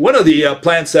one of the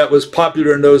plants that was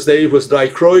popular in those days was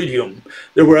Dicroidium.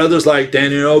 There were others like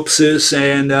Daniopsis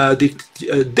and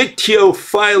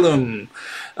Dictyophyllum.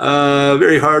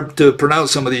 Very hard to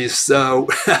pronounce some of these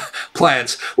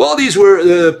plants. Well, these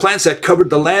were plants that covered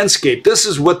the landscape. This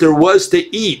is what there was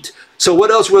to eat. So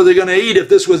what else were they going to eat if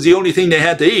this was the only thing they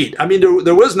had to eat? I mean,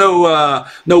 there was no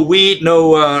wheat,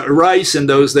 no rice in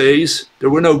those days. There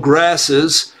were no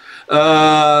grasses.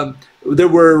 There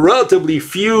were relatively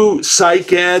few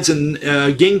cycads and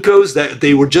ginkgos that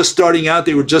they were just starting out.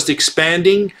 They were just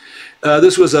expanding.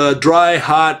 This was a dry,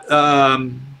 hot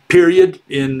period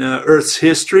in Earth's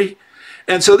history.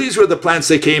 And so these were the plants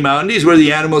that came out, and these were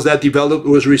the animals that developed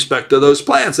with respect to those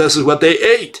plants. This is what they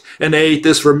ate, and they ate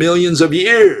this for millions of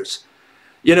years.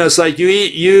 You know, it's like you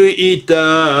eat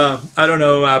I don't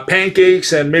know,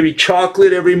 pancakes and maybe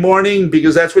chocolate every morning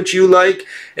because that's what you like.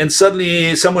 And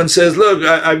suddenly someone says, look,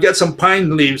 I've got some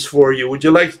pine leaves for you. Would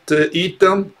you like to eat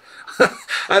them?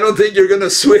 I don't think you're going to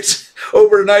switch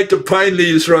overnight to pine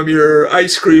leaves from your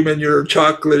ice cream and your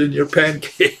chocolate and your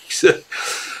pancakes.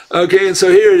 Okay, and so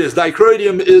here it is.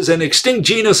 Dicroidium is an extinct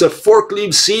genus of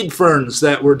fork-leaved seed ferns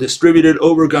that were distributed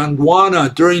over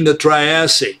Gondwana during the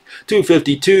Triassic,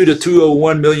 252 to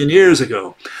 201 million years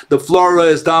ago. The flora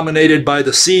is dominated by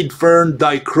the seed fern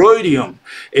Dicroidium,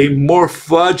 a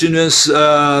morphogenous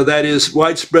that is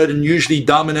widespread and usually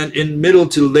dominant in middle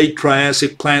to late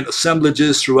Triassic plant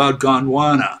assemblages throughout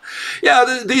Gondwana.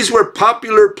 Yeah, these were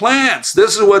popular plants.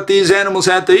 This is what these animals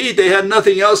had to eat. They had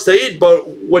nothing else to eat but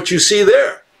what you see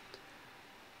there.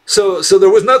 So there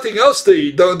was nothing else to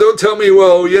eat. Don't tell me,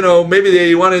 well, you know, maybe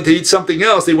they wanted to eat something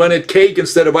else. They wanted cake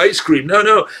instead of ice cream.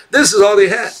 No, this is all they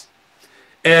had.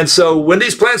 And so when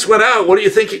these plants went out, what do you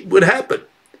think would happen?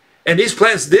 And these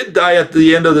plants did die at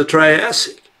the end of the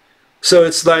Triassic. So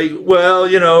it's like, well,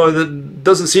 you know, it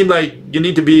doesn't seem like you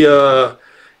need to be a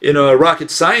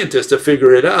rocket scientist to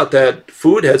figure it out that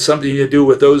food had something to do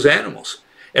with those animals.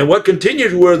 And what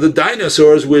continued were the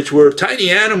dinosaurs, which were tiny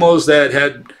animals that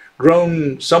had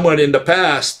grown somewhat in the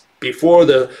past before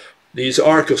these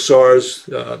archosaurs,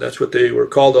 that's what they were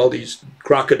called, all these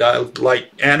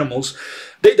crocodile-like animals.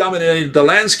 They dominated the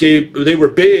landscape. They were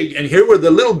big, and here were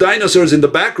the little dinosaurs in the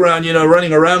background, you know,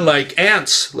 running around like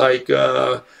ants, like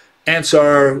ants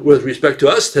are with respect to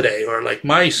us today, or like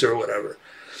mice or whatever.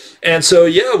 And so,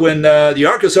 yeah, when the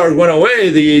archosaurs went away,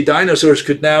 the dinosaurs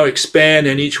could now expand,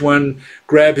 and each one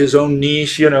grab his own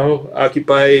niche, you know,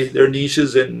 occupy their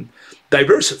niches and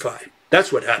diversify.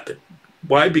 That's what happened.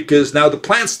 Why? Because now the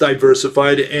plants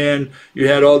diversified, and you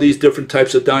had all these different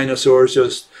types of dinosaurs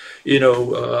just, you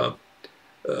know,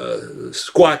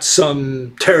 squat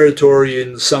some territory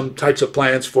in some types of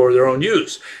plants for their own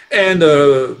use. And,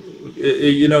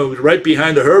 you know, right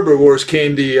behind the herbivores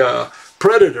came the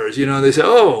predators. You know, they say,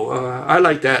 oh, I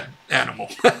like that animal.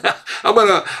 I'm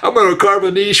gonna carve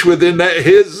a niche within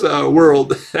his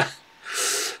world.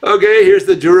 Okay, here's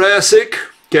the Jurassic.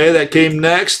 Okay, that came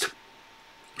next.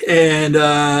 And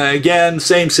again,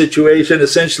 same situation.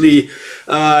 Essentially,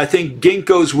 I think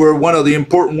ginkgos were one of the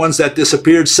important ones that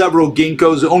disappeared. Several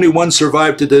ginkgos, only one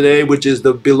survived to today, which is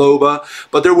the biloba.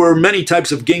 But there were many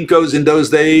types of ginkgos in those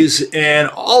days, and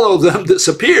all of them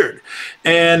disappeared.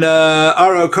 And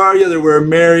Araucaria, there were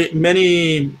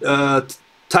many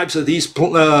types of these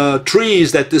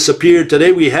trees that disappeared.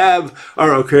 Today we have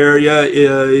Araucaria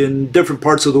in different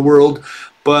parts of the world.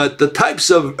 But the types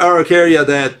of Araucaria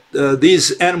that these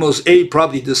animals ate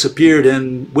probably disappeared,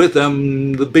 and with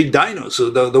them the big dinos, so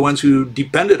the ones who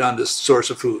depended on this source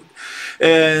of food.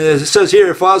 And it says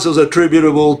here, fossils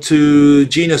attributable to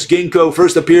genus Ginkgo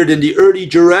first appeared in the early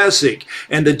Jurassic,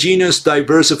 and the genus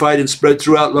diversified and spread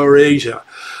throughout Laurasia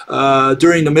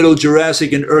during the Middle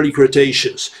Jurassic and early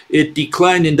Cretaceous. It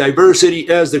declined in diversity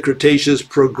as the Cretaceous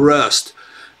progressed.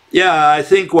 Yeah, I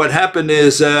think what happened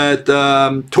is that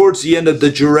towards the end of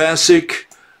the Jurassic,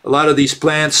 a lot of these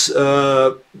plants,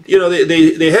 you know,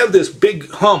 they have this big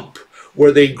hump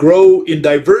where they grow in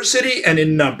diversity and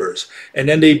in numbers. And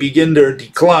then they begin their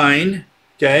decline,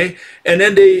 okay? And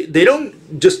then they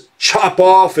don't just chop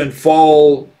off and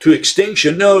fall to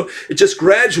extinction. No, it just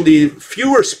gradually,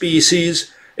 fewer species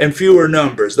and fewer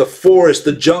numbers. The forest,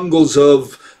 the jungles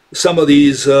of some of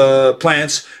these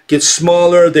plants get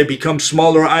smaller, they become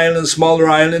smaller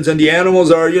islands, and the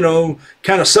animals are, you know,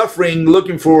 kind of suffering,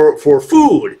 looking for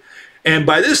food. And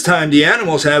by this time, the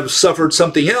animals have suffered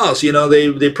something else. You know,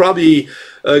 they probably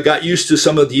got used to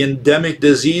some of the endemic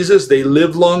diseases. They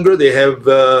live longer. They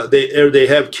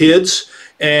have kids,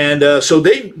 and so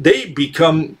they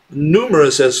become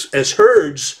numerous as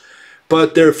herds,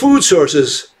 but their food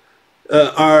sources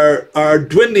are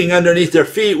dwindling underneath their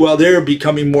feet while they're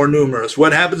becoming more numerous.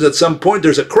 What happens at some point,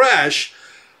 there's a crash,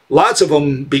 lots of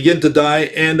them begin to die,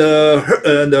 and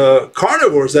the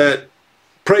carnivores that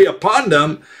prey upon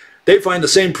them, they find the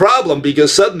same problem,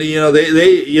 because suddenly, you know,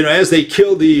 you know, as they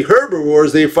kill the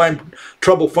herbivores, they find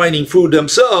trouble finding food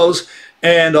themselves.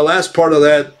 And the last part of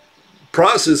that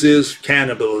process is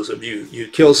cannibalism. You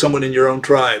kill someone in your own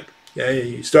tribe. Okay?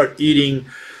 You start eating.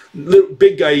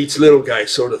 Big guy eats little guy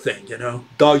sort of thing, you know,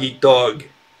 dog eat dog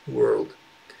world.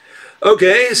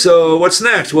 Okay, so what's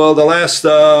next? Well, the last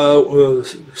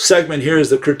segment here is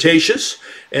the Cretaceous,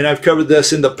 and I've covered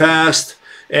this in the past.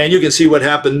 And you can see what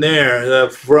happened there.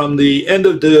 From the end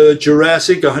of the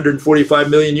Jurassic, 145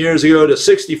 million years ago, to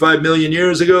 65 million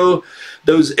years ago,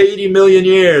 those 80 million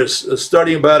years,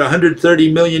 starting about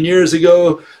 130 million years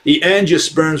ago, the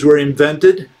angiosperms were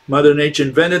invented. Mother Nature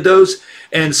invented those.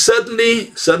 And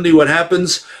suddenly what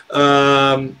happens?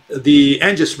 The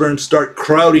angiosperms start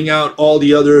crowding out all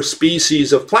the other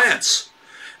species of plants.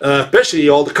 Especially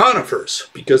all the conifers,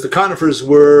 because the conifers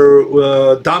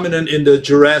were dominant in the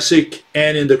Jurassic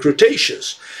and in the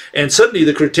Cretaceous. And suddenly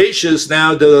the Cretaceous,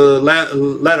 now the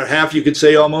latter half, you could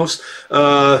say almost,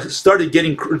 started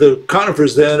getting, the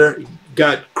conifers then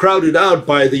got crowded out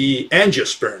by the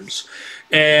angiosperms.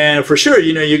 And for sure,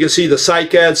 you know, you can see the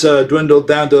cycads dwindled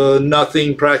down to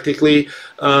nothing practically.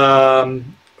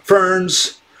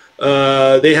 Ferns,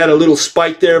 they had a little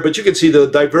spike there, but you can see the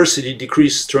diversity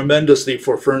decreased tremendously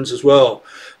for ferns as well.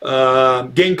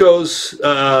 Ginkgos,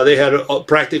 they had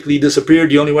practically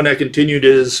disappeared. The only one that continued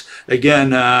is,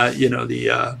 again, you know, the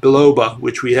biloba,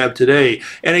 which we have today.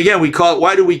 And again, we call it,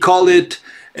 why do we call it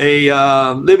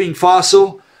a living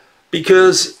fossil?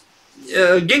 Because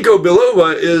Ginkgo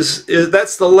biloba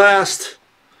that's the last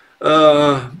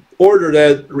order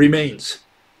that remains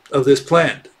of this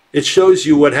plant. It shows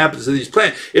you what happens to these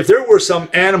plants. If there were some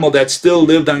animal that still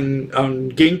lived on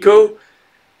ginkgo,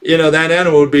 you know, that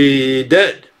animal would be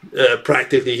dead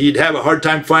practically. He'd have a hard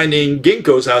time finding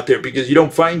ginkgos out there, because you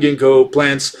don't find ginkgo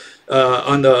plants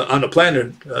on the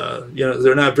planet. You know,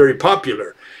 they're not very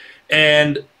popular.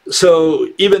 And so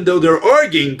even though there are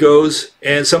ginkgos,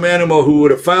 and some animal who would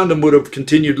have found them would have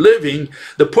continued living,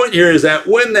 the point here is that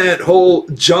when that whole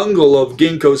jungle of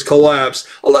ginkgos collapsed,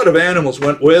 a lot of animals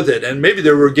went with it. And maybe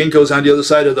there were ginkgos on the other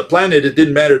side of the planet. It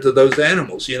didn't matter to those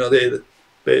animals. You know,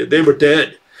 they were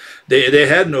dead. They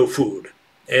had no food.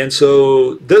 And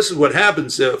so this is what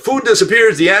happens. Food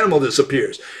disappears, the animal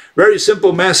disappears. Very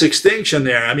simple mass extinction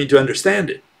there, I mean, to understand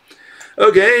it.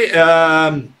 Okay,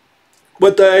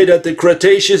 what died at the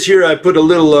Cretaceous here? I put a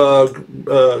little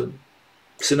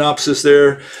synopsis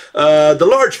there. The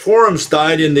large forams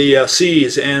died in the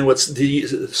seas, and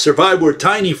survived were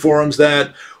tiny forams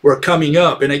that were coming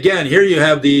up. And again, here you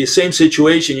have the same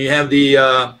situation. You have the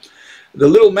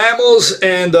little mammals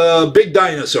and the big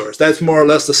dinosaurs. That's more or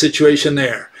less the situation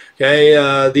there. Okay,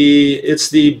 it's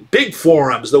the big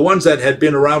forams, the ones that had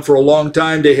been around for a long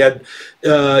time. They had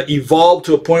evolved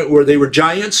to a point where they were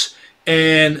giants.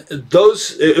 And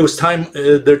it was time,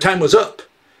 their time was up.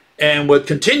 And what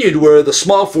continued were the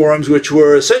small forams, which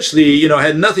were essentially, you know,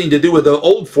 had nothing to do with the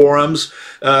old forams.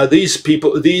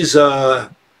 These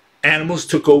animals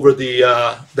took over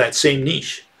that same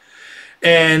niche.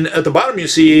 And at the bottom you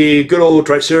see good old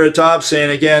Triceratops,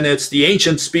 and again, it's the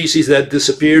ancient species that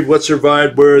disappeared. What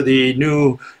survived were the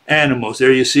new animals.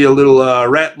 There you see a little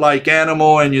rat-like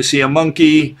animal, and you see a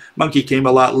monkey. Monkey came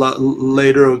a lot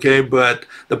later, okay, but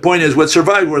the point is what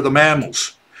survived were the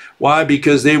mammals. Why?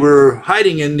 Because they were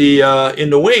hiding in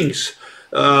the wings,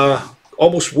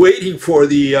 almost waiting for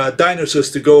the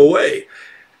dinosaurs to go away.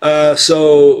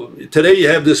 So today you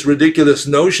have this ridiculous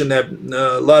notion that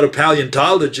a lot of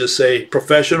paleontologists say,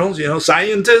 professionals, you know,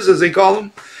 scientists as they call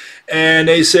them, and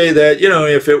they say that, you know,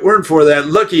 if it weren't for that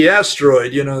lucky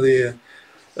asteroid, you know, the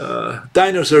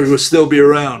dinosaurs would still be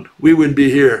around. We wouldn't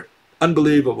be here.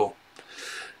 Unbelievable.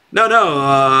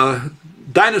 No,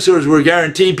 dinosaurs were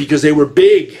guaranteed because they were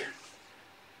big.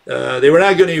 They were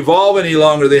not going to evolve any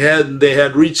longer. They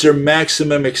had reached their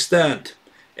maximum extent.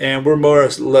 And we're more or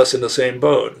less in the same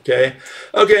boat, okay?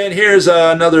 Okay, and here's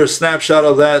another snapshot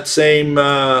of that same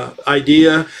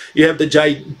idea. You have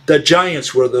the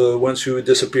giants were the ones who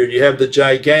disappeared. You have the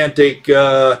gigantic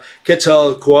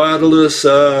Quetzalcoatlus,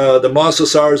 the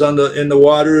mosasaurs in the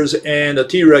waters, and the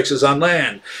T-Rexes on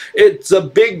land. It's the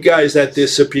big guys that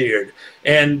disappeared.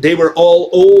 And they were all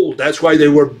old. That's why they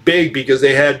were big, because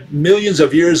they had millions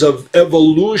of years of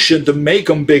evolution to make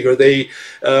them bigger. They,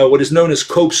 what is known as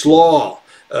Koch's law.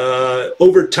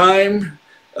 Over time,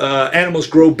 animals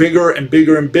grow bigger and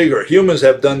bigger and bigger. Humans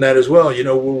have done that as well. You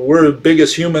know, we're the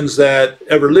biggest humans that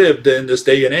ever lived in this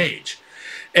day and age.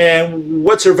 And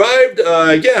what survived,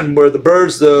 again, were the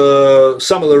birds,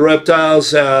 some of the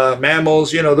reptiles,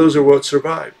 mammals, you know, those are what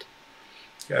survived.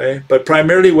 Okay? But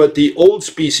primarily what the old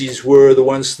species were the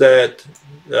ones that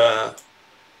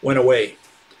went away.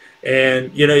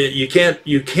 And, you know, you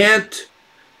can't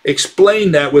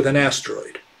explain that with an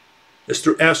asteroid.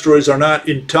 Asteroids are not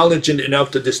intelligent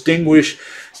enough to distinguish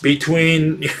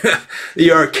between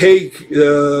the archaic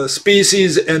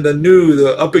species and the new,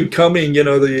 the up-and-coming, you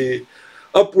know, the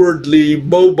upwardly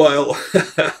mobile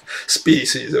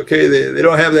species. Okay, they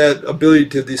don't have that ability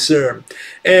to discern.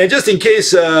 And just in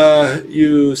case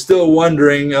you still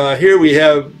wondering, here we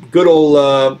have good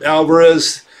old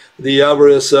Alvarez. The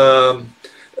Alvarez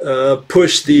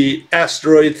pushed the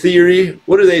asteroid theory.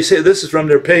 What do they say? This is from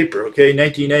their paper, okay,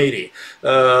 1980.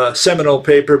 Seminal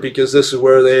paper, because this is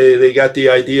where they got the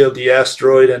idea of the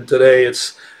asteroid, and today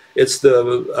it's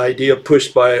the idea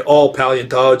pushed by all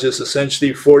paleontologists,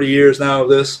 essentially 40 years now of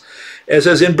this. It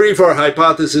says, in brief, our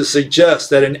hypothesis suggests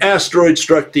that an asteroid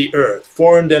struck the Earth,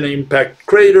 formed an impact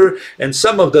crater, and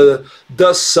some of the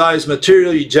dust-sized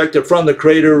material ejected from the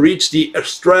crater reached the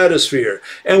stratosphere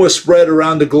and was spread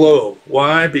around the globe.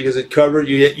 Why? Because it covered,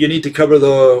 you need to cover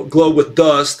the globe with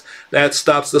dust. That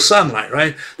stops the sunlight,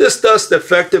 right? This dust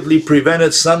effectively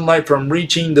prevented sunlight from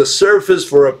reaching the surface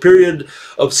for a period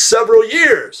of several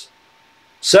years.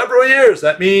 Several years.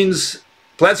 That means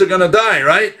plants are going to die,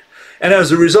 right? And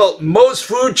as a result, most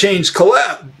food chains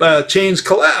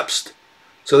collapsed.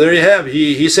 So there you have it.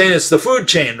 He's saying it's the food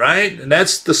chain, right? And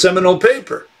that's the seminal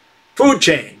paper. Food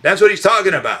chain. That's what he's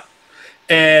talking about.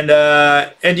 And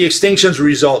the extinctions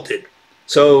resulted.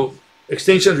 So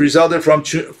extinctions resulted from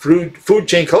food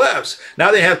chain collapse.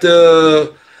 Now they have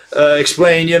to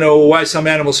explain, you know, why some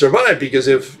animals survive. Because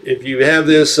if you have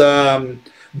this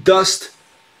dust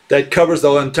that covers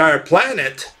the entire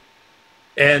planet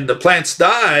and the plants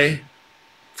die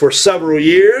for several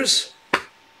years,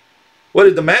 what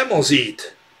did the mammals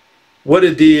eat? What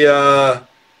did the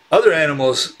other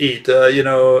animals eat? You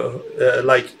know,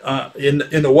 like in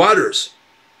the waters.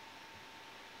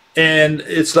 And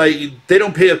it's like they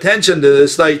don't pay attention to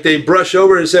this. Like they brush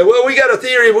over and say, well, we got a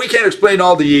theory, we can't explain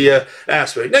all the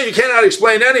aspects. No, you cannot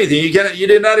explain anything. You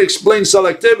did not explain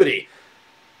selectivity.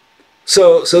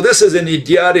 So this is an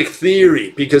idiotic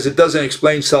theory because it doesn't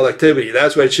explain selectivity.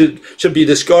 That's why it should be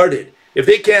discarded. If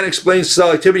they can't explain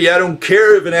selectivity, I don't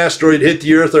care if an asteroid hit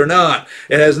the Earth or not.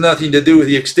 It has nothing to do with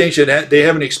the extinction. They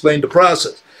haven't explained the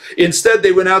process. Instead,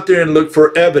 they went out there and looked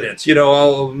for evidence. You know,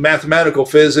 all mathematical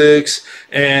physics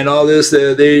and all this,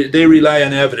 they rely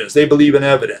on evidence. They believe in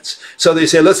evidence. So they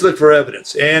say, let's look for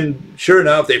evidence. And sure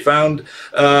enough, they found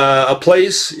a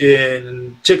place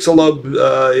in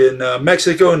Chicxulub in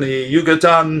Mexico, in the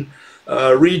Yucatan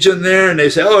region there. And they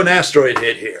say, oh, an asteroid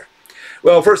hit here.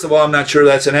 Well, first of all, I'm not sure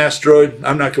that's an asteroid.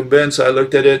 I'm not convinced. I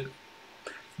looked at it. It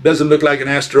doesn't look like an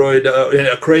asteroid in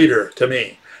a crater to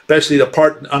me, especially the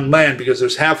part on land, because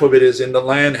there's half of it is in the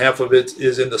land, half of it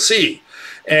is in the sea.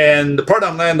 And the part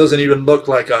on land doesn't even look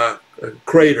like a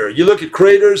crater. You look at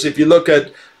craters, if you look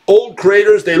at old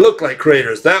craters, they look like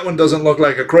craters. That one doesn't look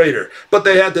like a crater. But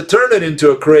they had to turn it into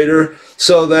a crater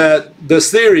so that this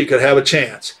theory could have a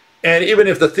chance. And even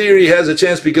if the theory has a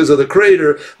chance because of the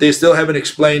crater, they still haven't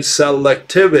explained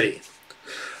selectivity.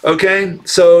 Okay,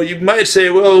 so you might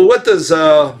say, well, what does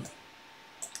all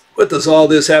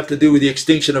this have to do with the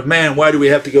extinction of man? Why do we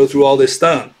have to go through all this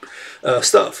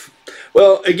stuff?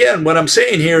 Well, again, what I'm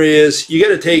saying here is you got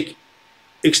to take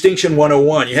Extinction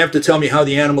 101. You have to tell me how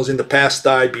the animals in the past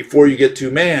died before you get to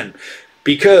man.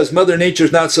 Because Mother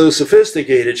Nature's not so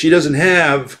sophisticated. She doesn't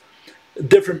have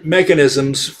different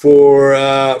mechanisms for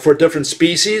different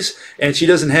species, and she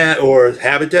doesn't have, or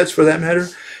habitats for that matter,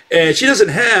 and she doesn't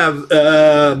have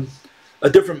a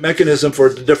different mechanism for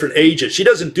the different ages. She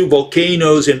doesn't do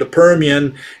volcanoes in the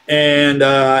Permian and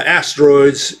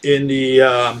asteroids in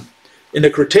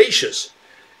the Cretaceous,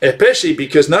 especially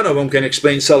because none of them can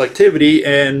explain selectivity,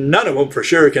 and none of them for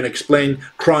sure can explain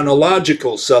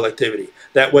chronological selectivity.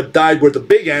 That what died were the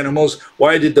big animals.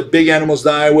 Why did the big animals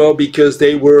die? Well, because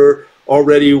they were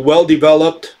already well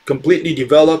developed, completely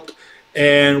developed.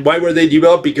 And why were they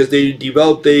developed? Because they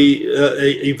evolved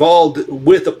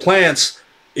with the plants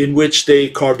in which they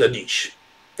carved a niche.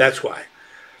 That's why.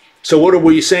 So what are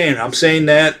we saying? I'm saying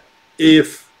that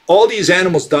if all these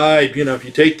animals died, you know, if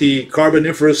you take the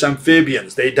Carboniferous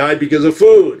amphibians, they died because of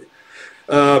food.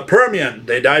 Permian,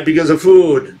 they died because of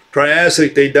food.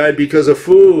 Triassic, they died because of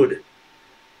food.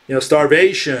 You know,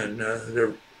 starvation,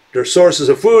 their sources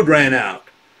of food ran out.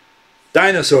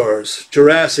 Dinosaurs,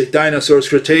 Jurassic, dinosaurs,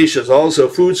 Cretaceous, also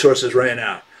food sources ran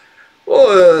out.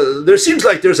 Well, there seems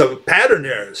like there's a pattern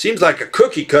there. It seems like a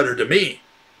cookie cutter to me.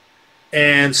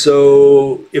 And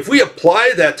so if we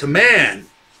apply that to man,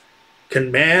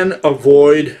 can man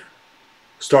avoid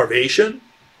starvation,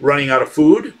 running out of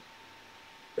food?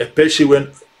 Especially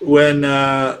when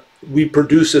we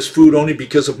produce this food only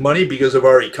because of money, because of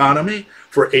our economy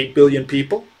for 8 billion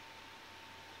people?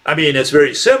 I mean, it's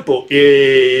very simple.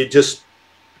 Just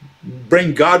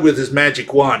bring God with his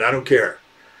magic wand. I don't care.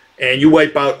 And you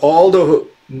wipe out all the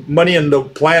money on the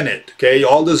planet, okay?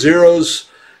 All the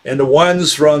zeros and the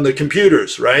ones from the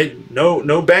computers, right?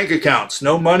 No bank accounts,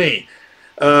 no money,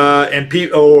 and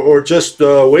or just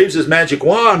waves his magic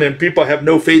wand, and people have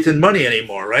no faith in money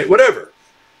anymore, right? Whatever.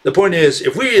 The point is,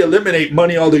 if we eliminate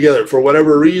money altogether for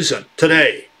whatever reason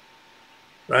today,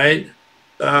 right?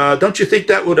 Don't you think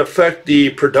that would affect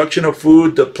the production of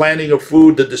food, the planting of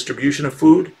food, the distribution of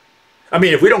food? I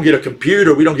mean, if we don't get a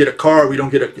computer, we don't get a car, we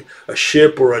don't get a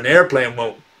ship or an airplane,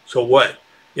 well, so what?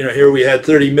 You know, here we had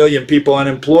 30 million people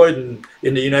unemployed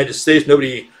in the United States.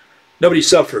 Nobody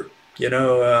suffered. You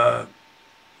know,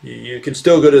 you can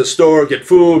still go to the store, get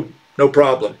food, no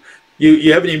problem.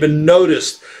 You haven't even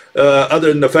noticed, other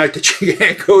than the fact that you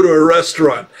can't go to a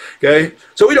restaurant. Okay,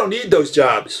 so we don't need those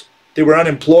jobs. They were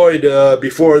unemployed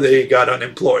before they got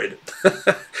unemployed.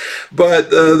 But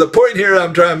the point here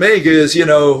I'm trying to make is, you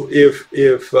know, if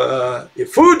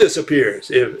food disappears,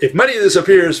 if money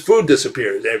disappears, food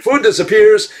disappears. And if food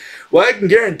disappears, well, I can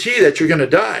guarantee that you're going to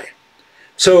die.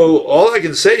 So all I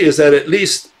can say is that at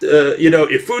least, you know,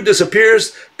 if food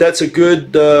disappears, that's a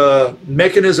good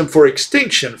mechanism for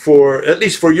extinction, at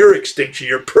least for your extinction,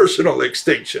 your personal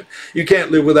extinction. You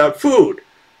can't live without food.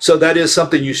 So that is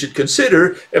something you should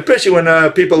consider, especially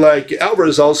when people like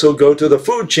Alvarez also go to the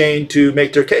food chain to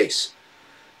make their case.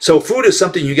 So food is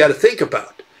something you got to think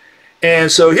about.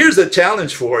 And so here's the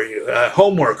challenge for you.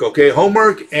 Homework, okay?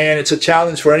 Homework, and it's a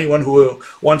challenge for anyone who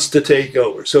wants to take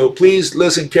over. So please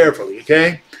listen carefully,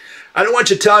 okay? I don't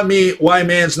want you telling me why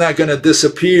man's not going to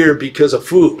disappear because of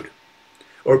food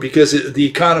or because the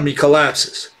economy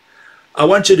collapses. I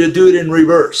want you to do it in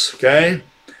reverse, okay?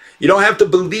 You don't have to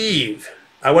believe.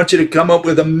 I want you to come up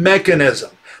with a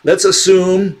mechanism. Let's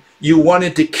assume you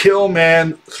wanted to kill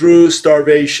man through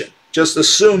starvation. Just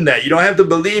assume that. You don't have to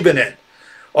believe in it.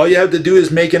 All you have to do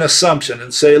is make an assumption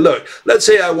and say, look, let's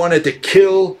say I wanted to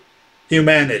kill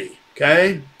humanity,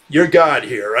 okay? You're God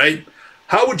here, right?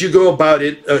 How would you go about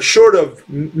it short of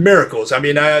miracles? I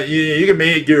mean, you can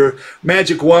make your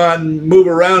magic wand move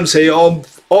around and say all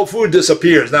food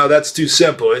disappears. Now, that's too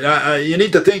simple. You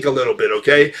need to think a little bit,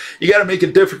 okay? You got to make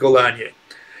it difficult on you.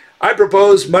 I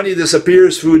propose money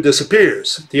disappears, food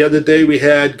disappears. The other day we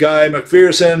had Guy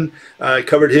McPherson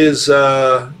covered his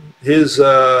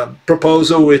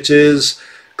proposal, which is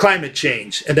climate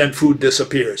change, and then food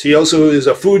disappears. He also is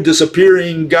a food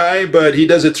disappearing guy, but he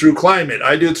does it through climate.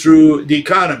 I do it through the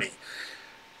economy.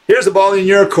 Here's the ball in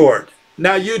your court.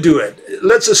 Now you do it.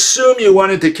 Let's assume you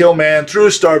wanted to kill man through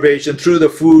starvation, through the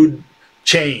food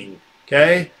chain,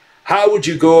 okay? How would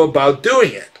you go about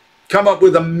doing it? Come up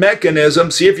with a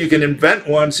mechanism, see if you can invent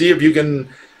one, see if you can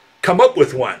come up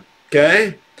with one,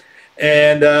 okay?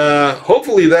 And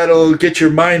hopefully that'll get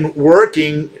your mind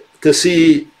working to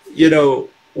see, you know,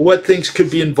 what things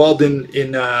could be involved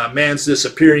in man's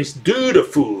disappearance due to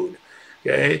food,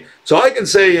 okay? So all I can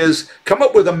say is come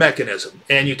up with a mechanism.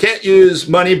 And you can't use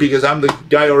money because I'm the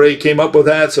guy who already came up with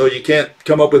that, so you can't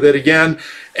come up with it again.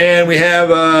 And we have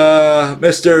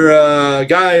Mr.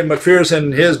 Guy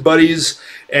McPherson, his buddies,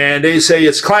 and they say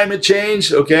it's climate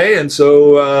change, okay? And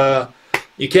so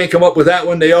you can't come up with that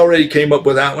one. They already came up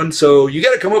with that one. So you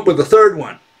got to come up with a third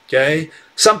one, okay?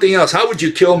 Something else. How would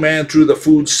you kill man through the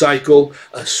food cycle,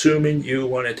 assuming you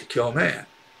wanted to kill man?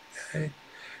 Okay?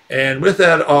 And with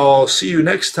that, I'll see you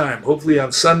next time, hopefully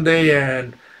on Sunday,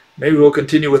 and maybe we'll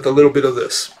continue with a little bit of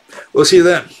this. We'll see you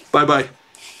then. Bye-bye.